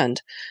gets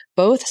planned.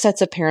 Both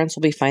sets of parents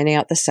will be finding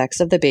out the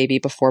sex of the baby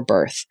before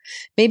birth.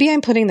 Maybe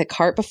I'm putting the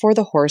cart before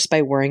the horse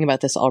by worrying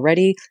about this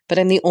already, but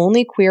I'm the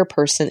only queer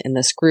person in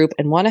this group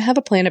and want to have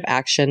a plan of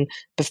action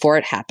before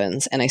it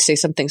happens, and I say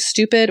something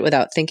stupid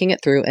without thinking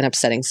it through and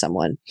upsetting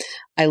someone.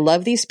 I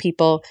love these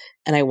people,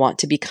 and I want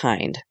to be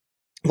kind.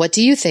 What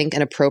do you think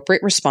an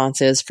appropriate response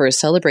is for a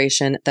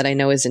celebration that I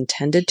know is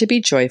intended to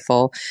be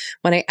joyful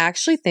when I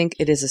actually think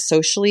it is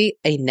socially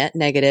a net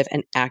negative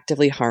and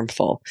actively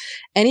harmful?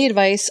 Any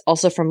advice,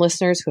 also from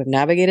listeners who have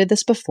navigated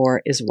this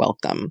before, is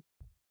welcome.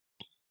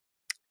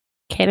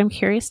 Kate, I'm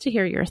curious to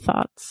hear your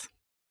thoughts.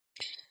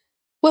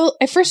 Well,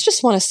 I first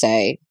just want to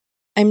say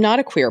I'm not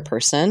a queer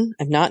person.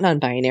 I'm not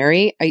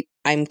non-binary.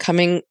 I'm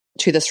coming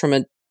to this from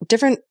a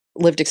different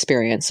lived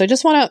experience. So I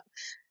just want to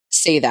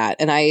say that.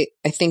 And I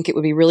think it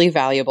would be really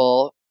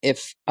valuable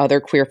if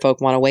other queer folk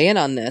want to weigh in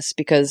on this,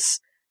 because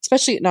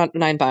especially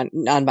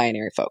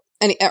non-binary folk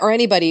or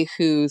anybody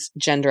whose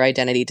gender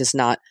identity does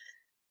not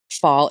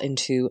fall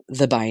into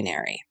the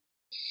binary.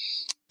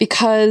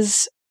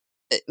 Because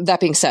that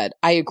being said,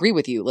 I agree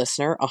with you,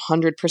 listener,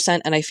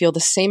 100%. And I feel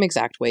the same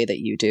exact way that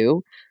you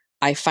do.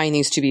 I find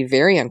these to be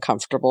very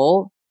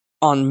uncomfortable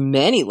on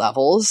many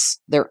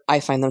levels. I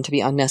find them to be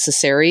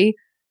unnecessary.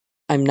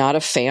 I'm not a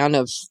fan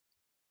of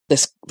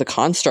the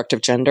construct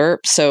of gender.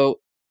 So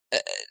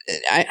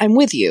I'm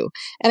with you.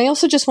 And I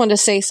also just wanted to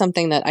say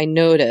something that I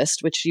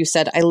noticed, which you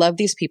said, I love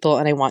these people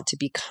and I want to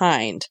be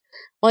kind.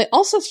 Well, I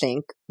also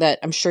think that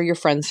I'm sure your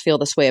friends feel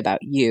this way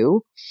about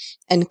you,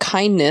 and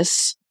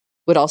kindness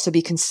would also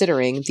be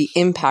considering the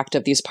impact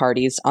of these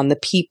parties on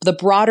the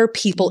broader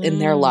people in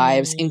their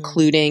lives,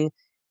 including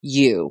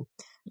you.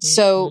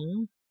 So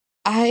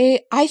I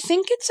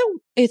think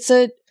it's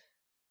a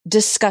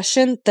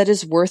discussion that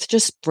is worth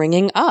just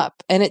bringing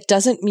up. And it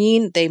doesn't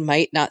mean they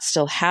might not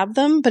still have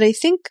them, but I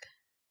think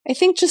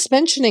just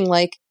mentioning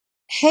like,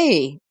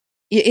 hey,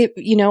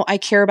 I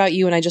care about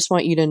you and I just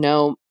want you to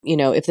know,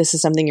 if this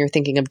is something you're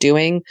thinking of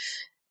doing,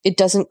 it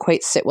doesn't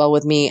quite sit well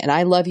with me and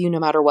I love you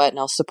no matter what and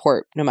I'll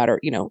support no matter,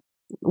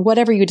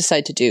 whatever you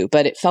decide to do.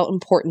 But it felt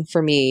important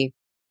for me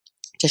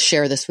to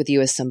share this with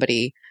you as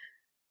somebody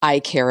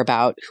I care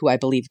about, who I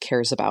believe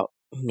cares about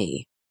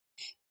me.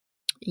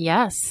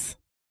 Yes.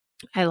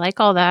 I like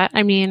all that.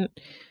 I mean,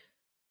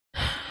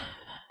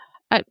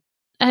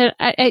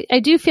 I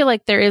do feel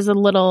like there is a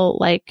little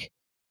like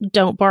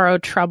don't borrow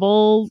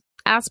trouble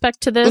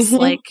aspect to this.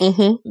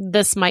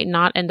 This might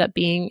not end up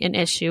being an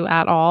issue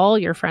at all.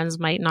 Your friends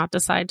might not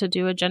decide to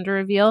do a gender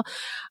reveal.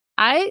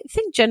 I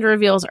think gender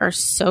reveals are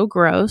so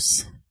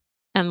gross.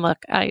 And look,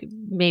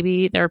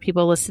 maybe there are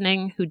people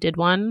listening who did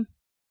one.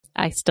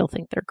 I still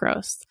think they're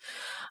gross.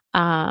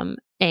 And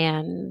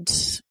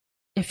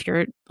if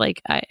you're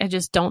like, I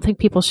just don't think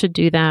people should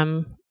do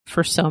them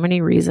for so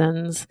many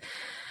reasons.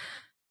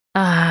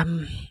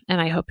 And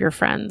I hope your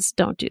friends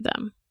don't do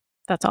them.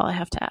 That's all I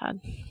have to add.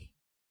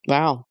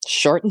 Wow.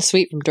 Short and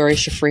sweet from Dory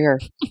Shafrir.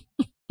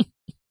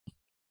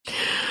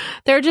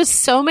 There are just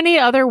so many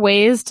other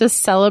ways to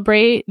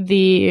celebrate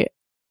the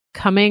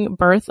coming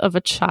birth of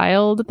a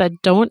child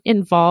that don't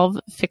involve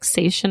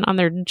fixation on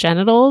their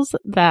genitals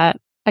that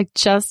I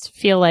just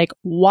feel like,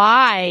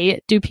 why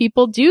do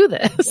people do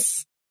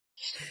this?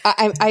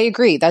 I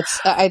agree.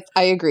 I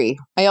agree.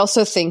 I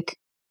also think,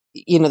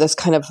 this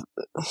kind of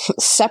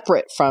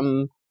separate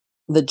from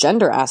the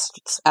gender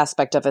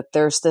aspect of it,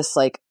 there's this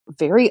like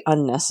very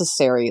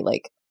unnecessary,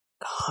 like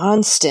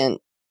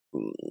constant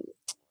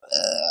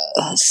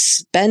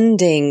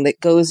spending that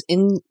goes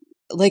in,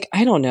 like,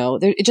 I don't know.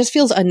 It just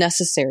feels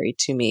unnecessary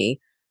to me.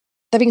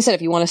 That being said,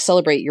 if you want to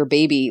celebrate your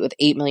baby with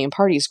 8 million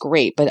parties,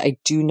 great. But it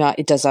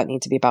does not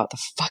need to be about the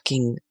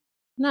fucking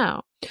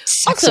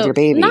sex of your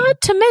baby. Not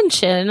to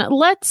mention,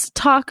 let's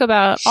talk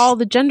about all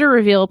the gender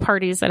reveal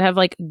parties that have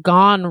like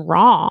gone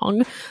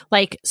wrong,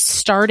 like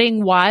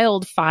starting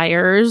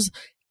wildfires,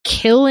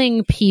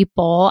 killing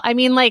people. I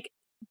mean, like,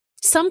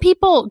 some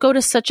people go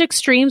to such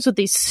extremes with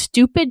these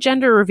stupid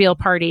gender reveal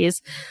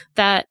parties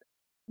that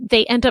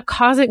they end up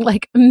causing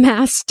like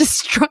mass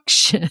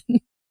destruction.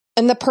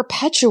 And the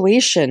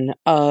perpetuation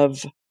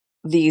of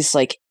these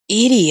like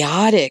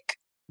idiotic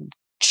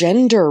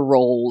gender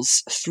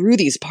roles through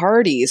these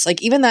parties.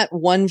 Like even that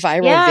one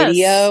viral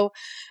video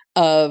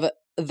of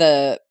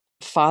the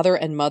father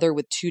and mother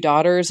with 2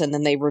 daughters, and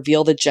then they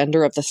reveal the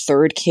gender of the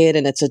 3rd kid,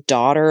 and it's a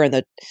daughter, and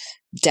the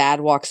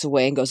dad walks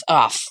away and goes,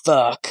 "Ah,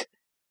 fuck."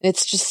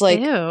 It's just like,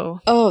 Ew.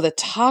 oh, the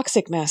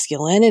toxic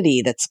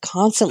masculinity that's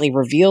constantly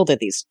revealed at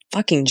these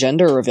fucking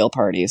gender reveal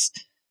parties.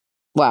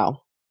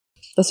 Wow.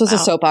 This was a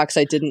soapbox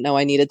I didn't know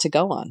I needed to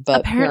go on,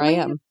 but apparently,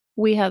 here I am.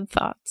 We had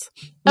thoughts.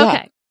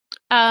 Yeah.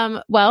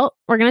 Okay. Well,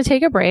 we're going to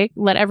take a break.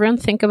 Let everyone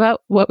think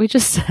about what we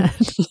just said.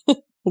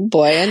 Oh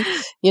boy. And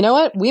you know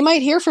what? We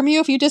might hear from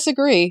you if you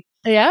disagree.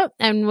 Yeah.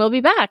 And we'll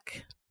be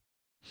back.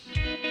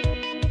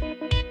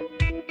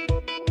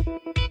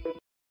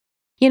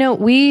 You know,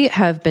 we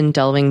have been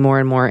delving more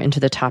and more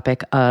into the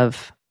topic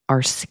of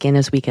our skin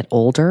as we get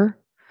older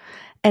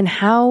and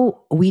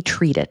how we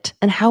treat it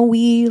and how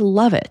we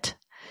love it.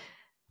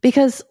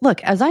 Because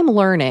look, as I'm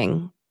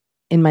learning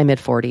in my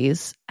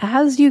mid-40s,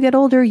 as you get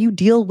older, you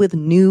deal with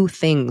new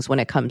things when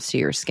it comes to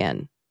your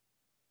skin.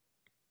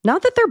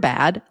 Not that they're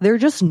bad, they're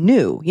just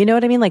new. You know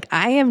what I mean? Like,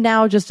 I am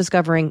now just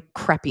discovering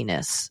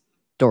crepiness,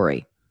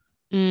 Dory.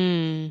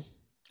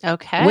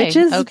 Okay. Which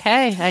is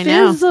I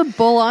know.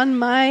 visible on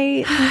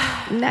my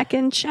neck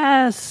and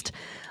chest.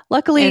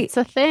 Luckily, It's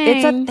a thing.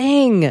 It's a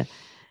thing.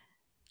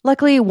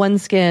 Luckily,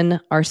 OneSkin,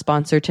 our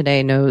sponsor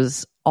today,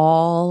 knows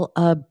all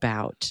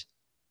about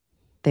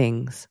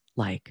things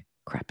like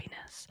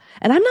crepiness.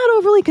 And I'm not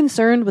overly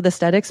concerned with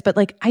aesthetics, but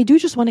like, I do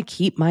just want to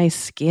keep my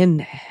skin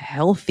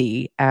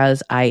healthy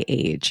as I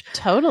age.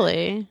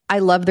 Totally. I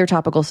love their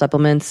topical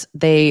supplements.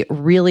 They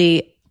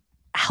really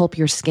help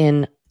your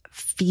skin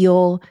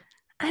feel,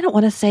 I don't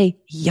want to say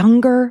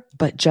younger,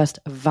 but just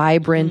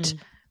vibrant,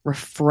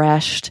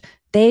 refreshed.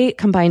 They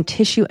combine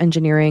tissue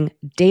engineering,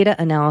 data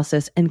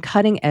analysis, and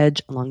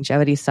cutting-edge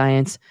longevity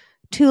science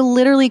to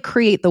literally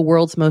create the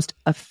world's most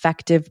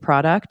effective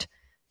product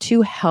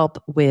to help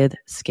with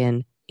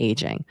skin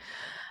aging.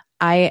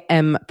 I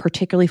am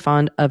particularly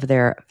fond of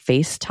their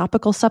face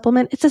topical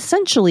supplement. It's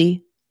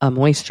essentially a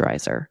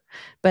moisturizer,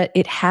 but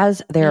it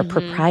has their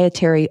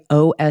proprietary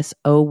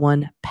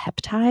OS01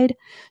 peptide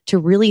to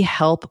really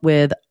help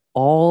with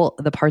all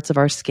the parts of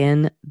our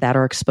skin that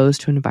are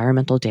exposed to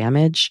environmental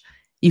damage.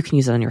 You can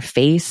use it on your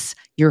face,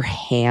 your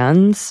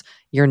hands,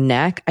 your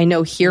neck. I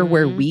know here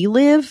where we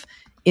live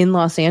in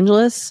Los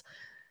Angeles,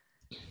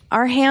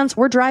 our hands,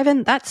 we're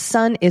driving, that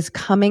sun is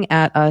coming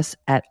at us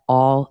at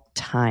all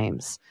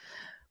times.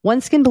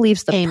 OneSkin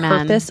believes the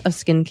purpose of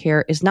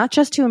skincare is not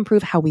just to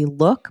improve how we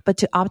look, but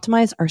to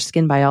optimize our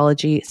skin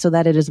biology so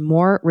that it is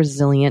more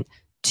resilient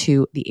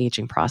to the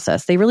aging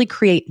process. They really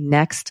create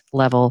next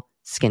level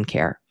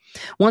skincare.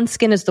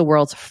 OneSkin is the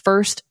world's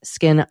first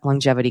skin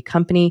longevity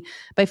company.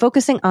 By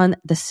focusing on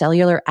the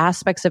cellular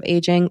aspects of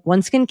aging,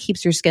 OneSkin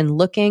keeps your skin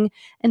looking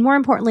and, more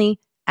importantly,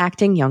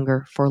 acting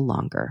younger for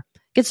longer.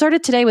 Get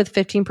started today with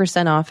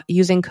 15% off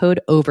using code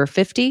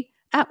OVER50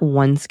 at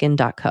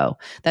oneskin.co.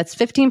 That's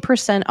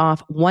 15%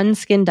 off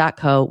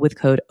oneskin.co with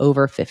code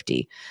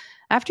OVER50.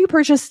 After you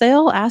purchase,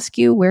 they'll ask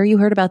you where you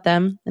heard about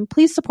them, and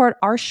please support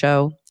our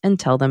show and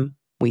tell them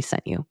we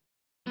sent you.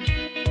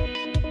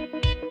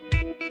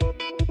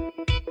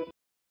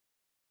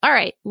 All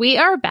right, we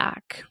are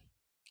back.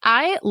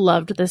 I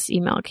loved this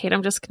email, Kate.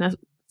 I'm just going to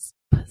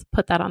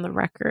put that on the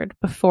record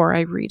before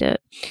I read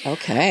it.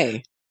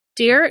 Okay.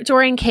 Dear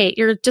Dory and Kate,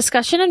 your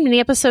discussion in mini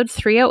episode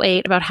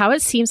 308 about how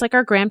it seems like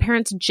our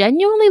grandparents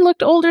genuinely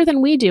looked older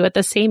than we do at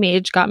the same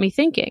age got me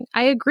thinking.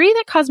 I agree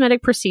that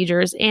cosmetic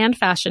procedures and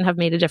fashion have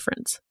made a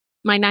difference.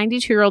 My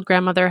 92-year-old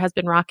grandmother has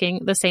been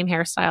rocking the same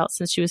hairstyle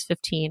since she was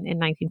 15 in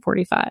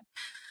 1945.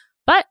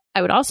 But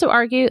I would also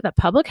argue that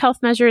public health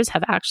measures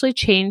have actually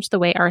changed the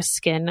way our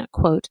skin,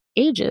 quote,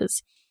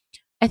 ages.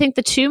 I think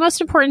the two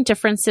most important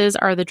differences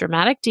are the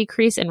dramatic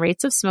decrease in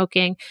rates of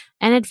smoking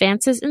and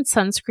advances in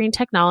sunscreen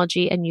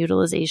technology and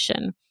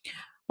utilization.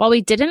 While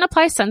we didn't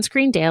apply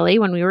sunscreen daily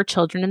when we were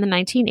children in the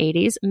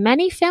 1980s,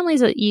 many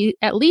families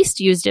at least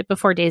used it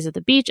before days at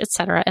the beach,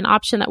 etc., an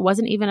option that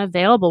wasn't even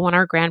available when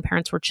our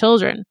grandparents were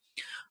children.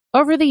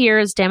 Over the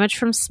years, damage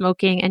from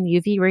smoking and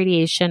UV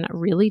radiation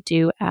really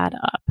do add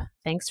up.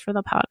 Thanks for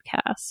the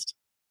podcast.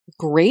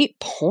 Great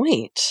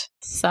point.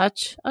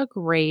 Such a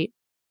great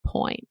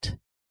point.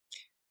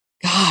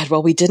 God,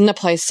 well, we didn't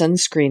apply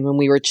sunscreen when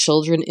we were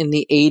children in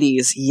the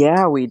 80s.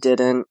 Yeah, we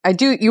didn't.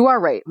 You are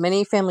right.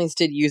 Many families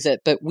did use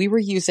it, but we were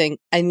using,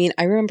 I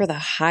remember the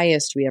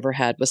highest we ever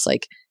had was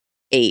like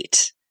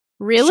 8.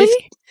 Really?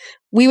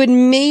 We would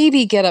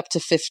maybe get up to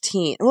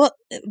 15. Well,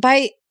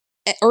 by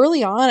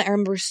early on, I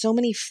remember so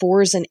many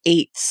 4s and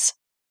 8s.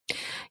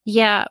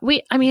 Yeah,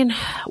 we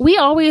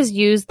always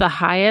used the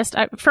highest.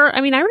 I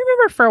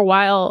remember for a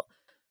while,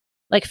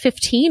 like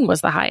 15 was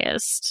the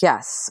highest.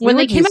 Yes. When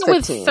they came out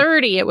 15. with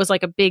 30, it was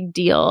like a big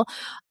deal.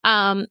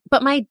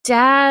 But my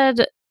dad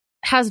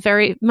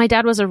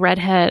was a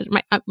redhead.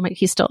 That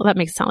makes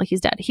it sound like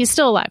he's dead. He's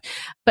still alive,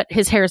 but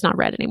his hair is not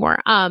red anymore.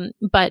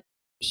 But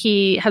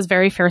he has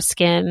very fair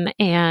skin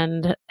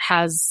and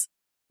has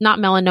not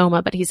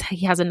melanoma, but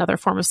he has another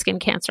form of skin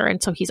cancer.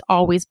 And so he's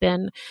always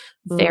been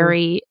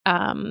very,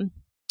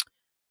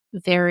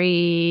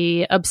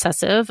 very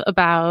obsessive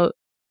about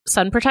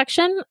sun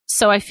protection.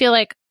 So I feel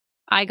like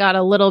I got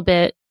a little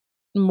bit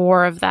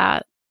more of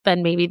that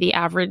than maybe the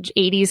average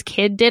 80s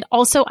kid did.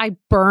 Also, I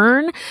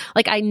burn.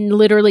 Like, I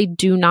literally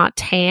do not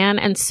tan.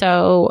 And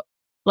so,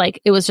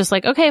 like, it was just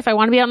like, okay, if I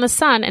want to be out in the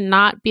sun and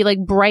not be like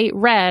bright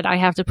red, I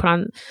have to put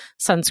on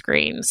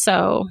sunscreen.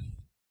 So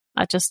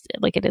that just,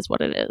 like, it is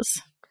what it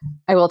is.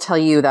 I will tell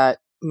you that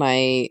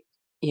my,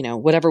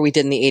 whatever we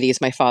did in the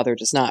 80s, my father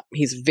does not.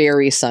 He's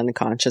very sun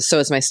conscious. So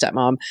is my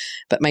stepmom.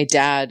 But my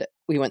dad,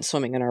 we went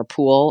swimming in our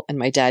pool, and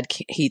my dad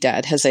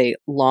has a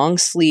long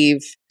sleeve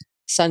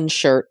sun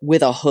shirt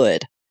with a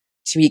hood.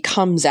 So he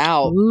comes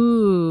out.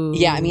 Ooh.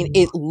 Yeah, I mean,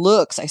 I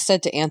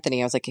said to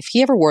Anthony, I was like, if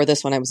he ever wore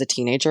this when I was a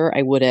teenager,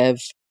 I would have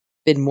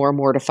been more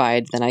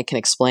mortified than I can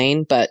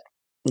explain. But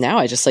now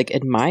I just like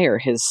admire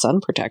his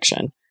sun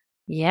protection.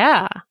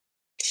 Yeah,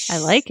 I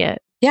like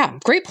it. Yeah,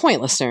 great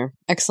point, listener.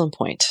 Excellent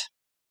point.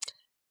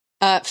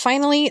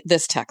 Finally,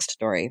 this text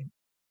story.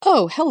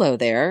 Oh, hello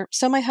there.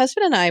 So my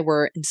husband and I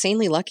were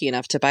insanely lucky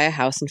enough to buy a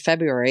house in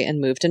February and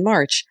moved in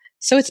March.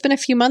 So it's been a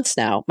few months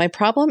now. My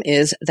problem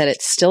is that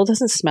it still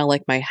doesn't smell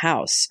like my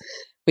house.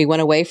 We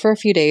went away for a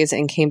few days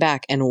and came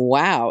back, and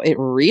wow, it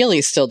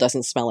really still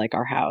doesn't smell like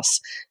our house.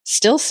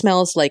 Still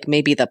smells like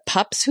maybe the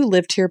pups who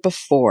lived here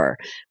before.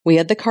 We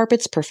had the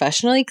carpets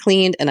professionally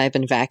cleaned, and I've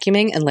been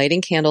vacuuming and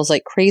lighting candles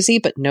like crazy,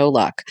 but no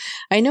luck.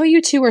 I know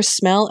you two are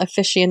smell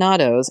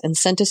aficionados, and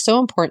scent is so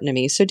important to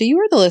me. So do you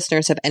or the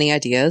listeners have any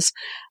ideas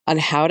on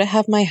how to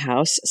have my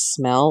house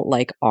smell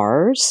like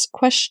ours? ?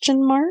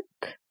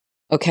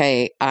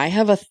 Okay, I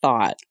have a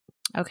thought.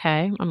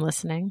 Okay, I'm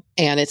listening.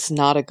 And it's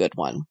not a good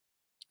one.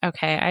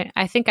 Okay,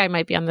 I think I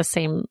might be on the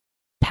same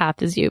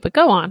path as you, but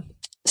go on.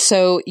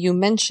 So you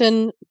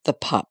mentioned the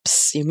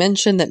pups. You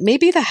mentioned that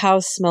maybe the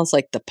house smells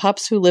like the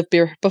pups who lived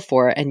here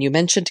before, and you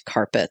mentioned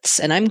carpets.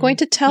 And I'm going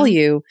to tell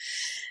you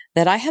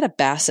that I had a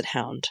basset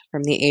hound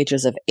from the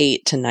ages of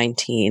 8 to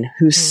 19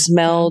 who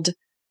smelled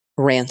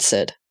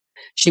rancid.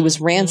 She was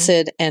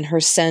rancid, and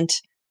her scent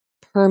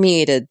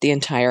permeated the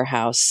entire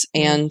house.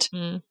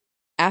 And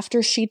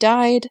after she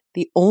died,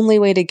 the only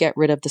way to get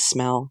rid of the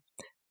smell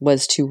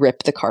was to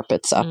rip the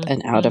carpets up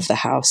and out of the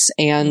house.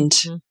 And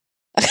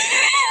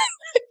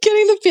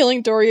getting the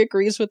feeling Dory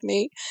agrees with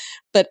me.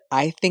 But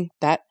I think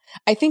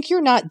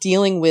you're not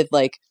dealing with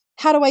like,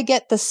 how do I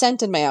get the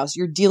scent in my house?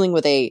 You're dealing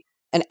with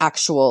an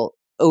actual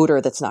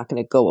odor that's not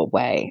going to go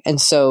away. And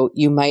so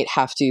you might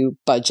have to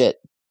budget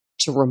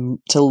to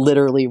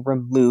literally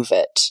remove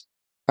it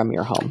from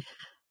your home.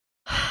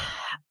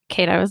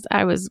 Kate,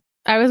 I was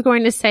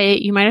going to say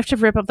you might have to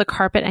rip up the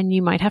carpet and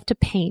you might have to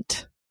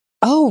paint.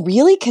 Oh,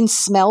 really? Can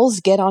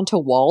smells get onto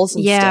walls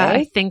and Yeah,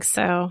 stay? I think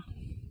so.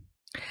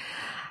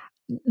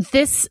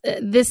 This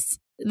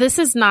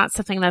is not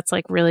something that's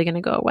like really going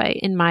to go away,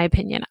 in my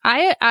opinion.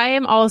 I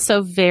am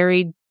also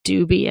very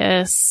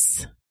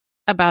dubious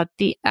about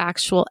the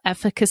actual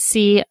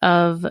efficacy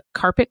of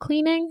carpet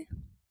cleaning.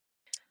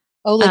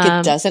 Oh, like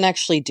it doesn't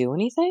actually do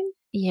anything?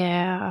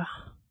 Yeah.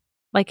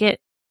 Like it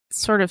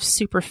sort of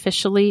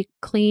superficially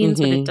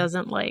cleans, but it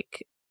doesn't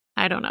like,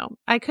 I don't know.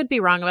 I could be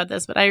wrong about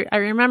this, but I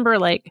remember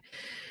like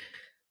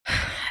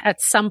at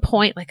some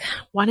point, like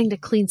wanting to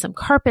clean some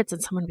carpets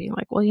and someone being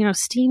like, well,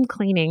 steam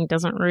cleaning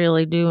doesn't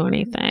really do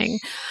anything.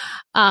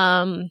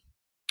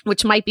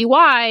 Which might be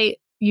why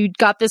you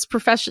got this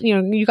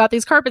you got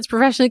these carpets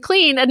professionally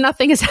cleaned and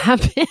nothing has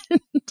happened.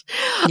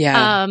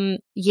 Yeah.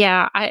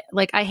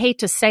 I hate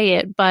to say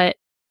it, but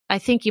I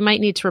think you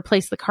might need to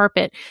replace the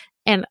carpet.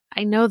 And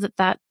I know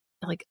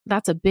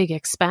that's a big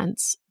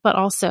expense, but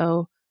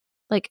also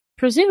like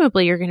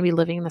presumably you're going to be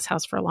living in this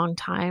house for a long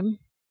time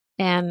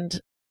and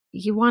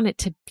you want it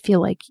to feel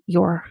like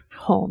your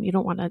home. You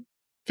don't want to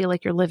feel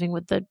like you're living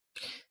with the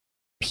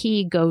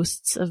pee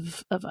ghosts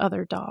of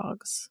other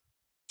dogs.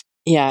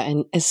 Yeah.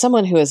 And as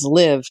someone who has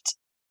lived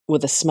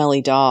with a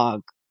smelly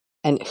dog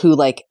and who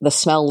like the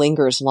smell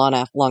lingers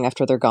long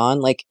after they're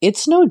gone, like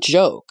it's no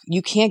joke.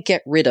 You can't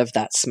get rid of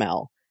that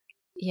smell.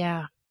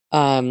 Yeah.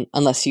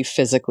 Unless you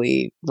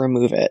physically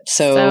remove it.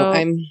 So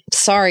I'm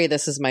sorry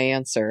this is my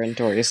answer and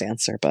Dory's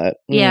answer, but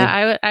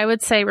yeah, I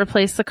would say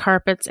replace the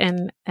carpets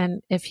and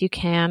if you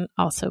can,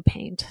 also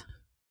paint.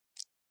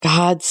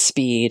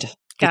 Godspeed.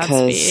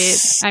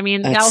 I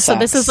mean, also sucks.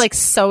 this is like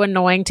so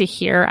annoying to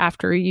hear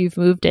after you've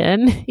moved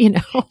in,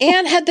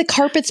 and had the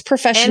carpets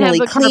professionally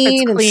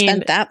cleaned and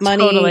spent that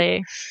money.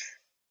 Totally.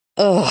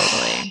 Ugh.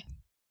 Totally.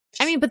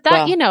 I mean, but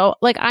that,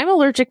 like I'm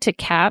allergic to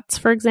cats,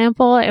 for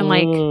example, and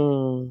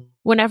like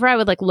whenever I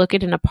would like look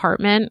at an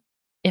apartment,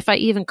 if I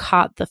even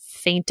caught the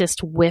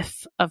faintest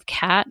whiff of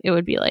cat, it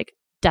would be like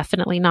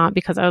definitely not,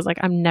 because I was like,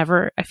 I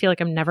feel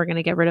like I'm never going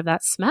to get rid of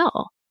that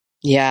smell.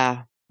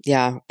 Yeah.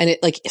 Yeah. And it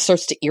like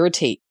starts to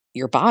irritate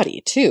your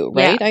body too,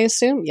 right? Yeah. I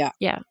assume. Yeah.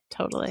 Yeah,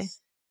 totally.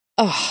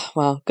 Oh,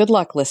 well, good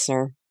luck,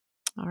 listener.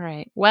 All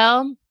right.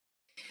 Well,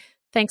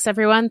 thanks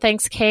everyone.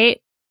 Thanks,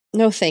 Kate.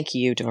 No, thank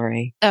you,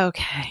 Dory.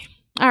 Okay.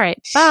 All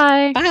right.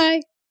 Bye.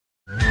 Bye.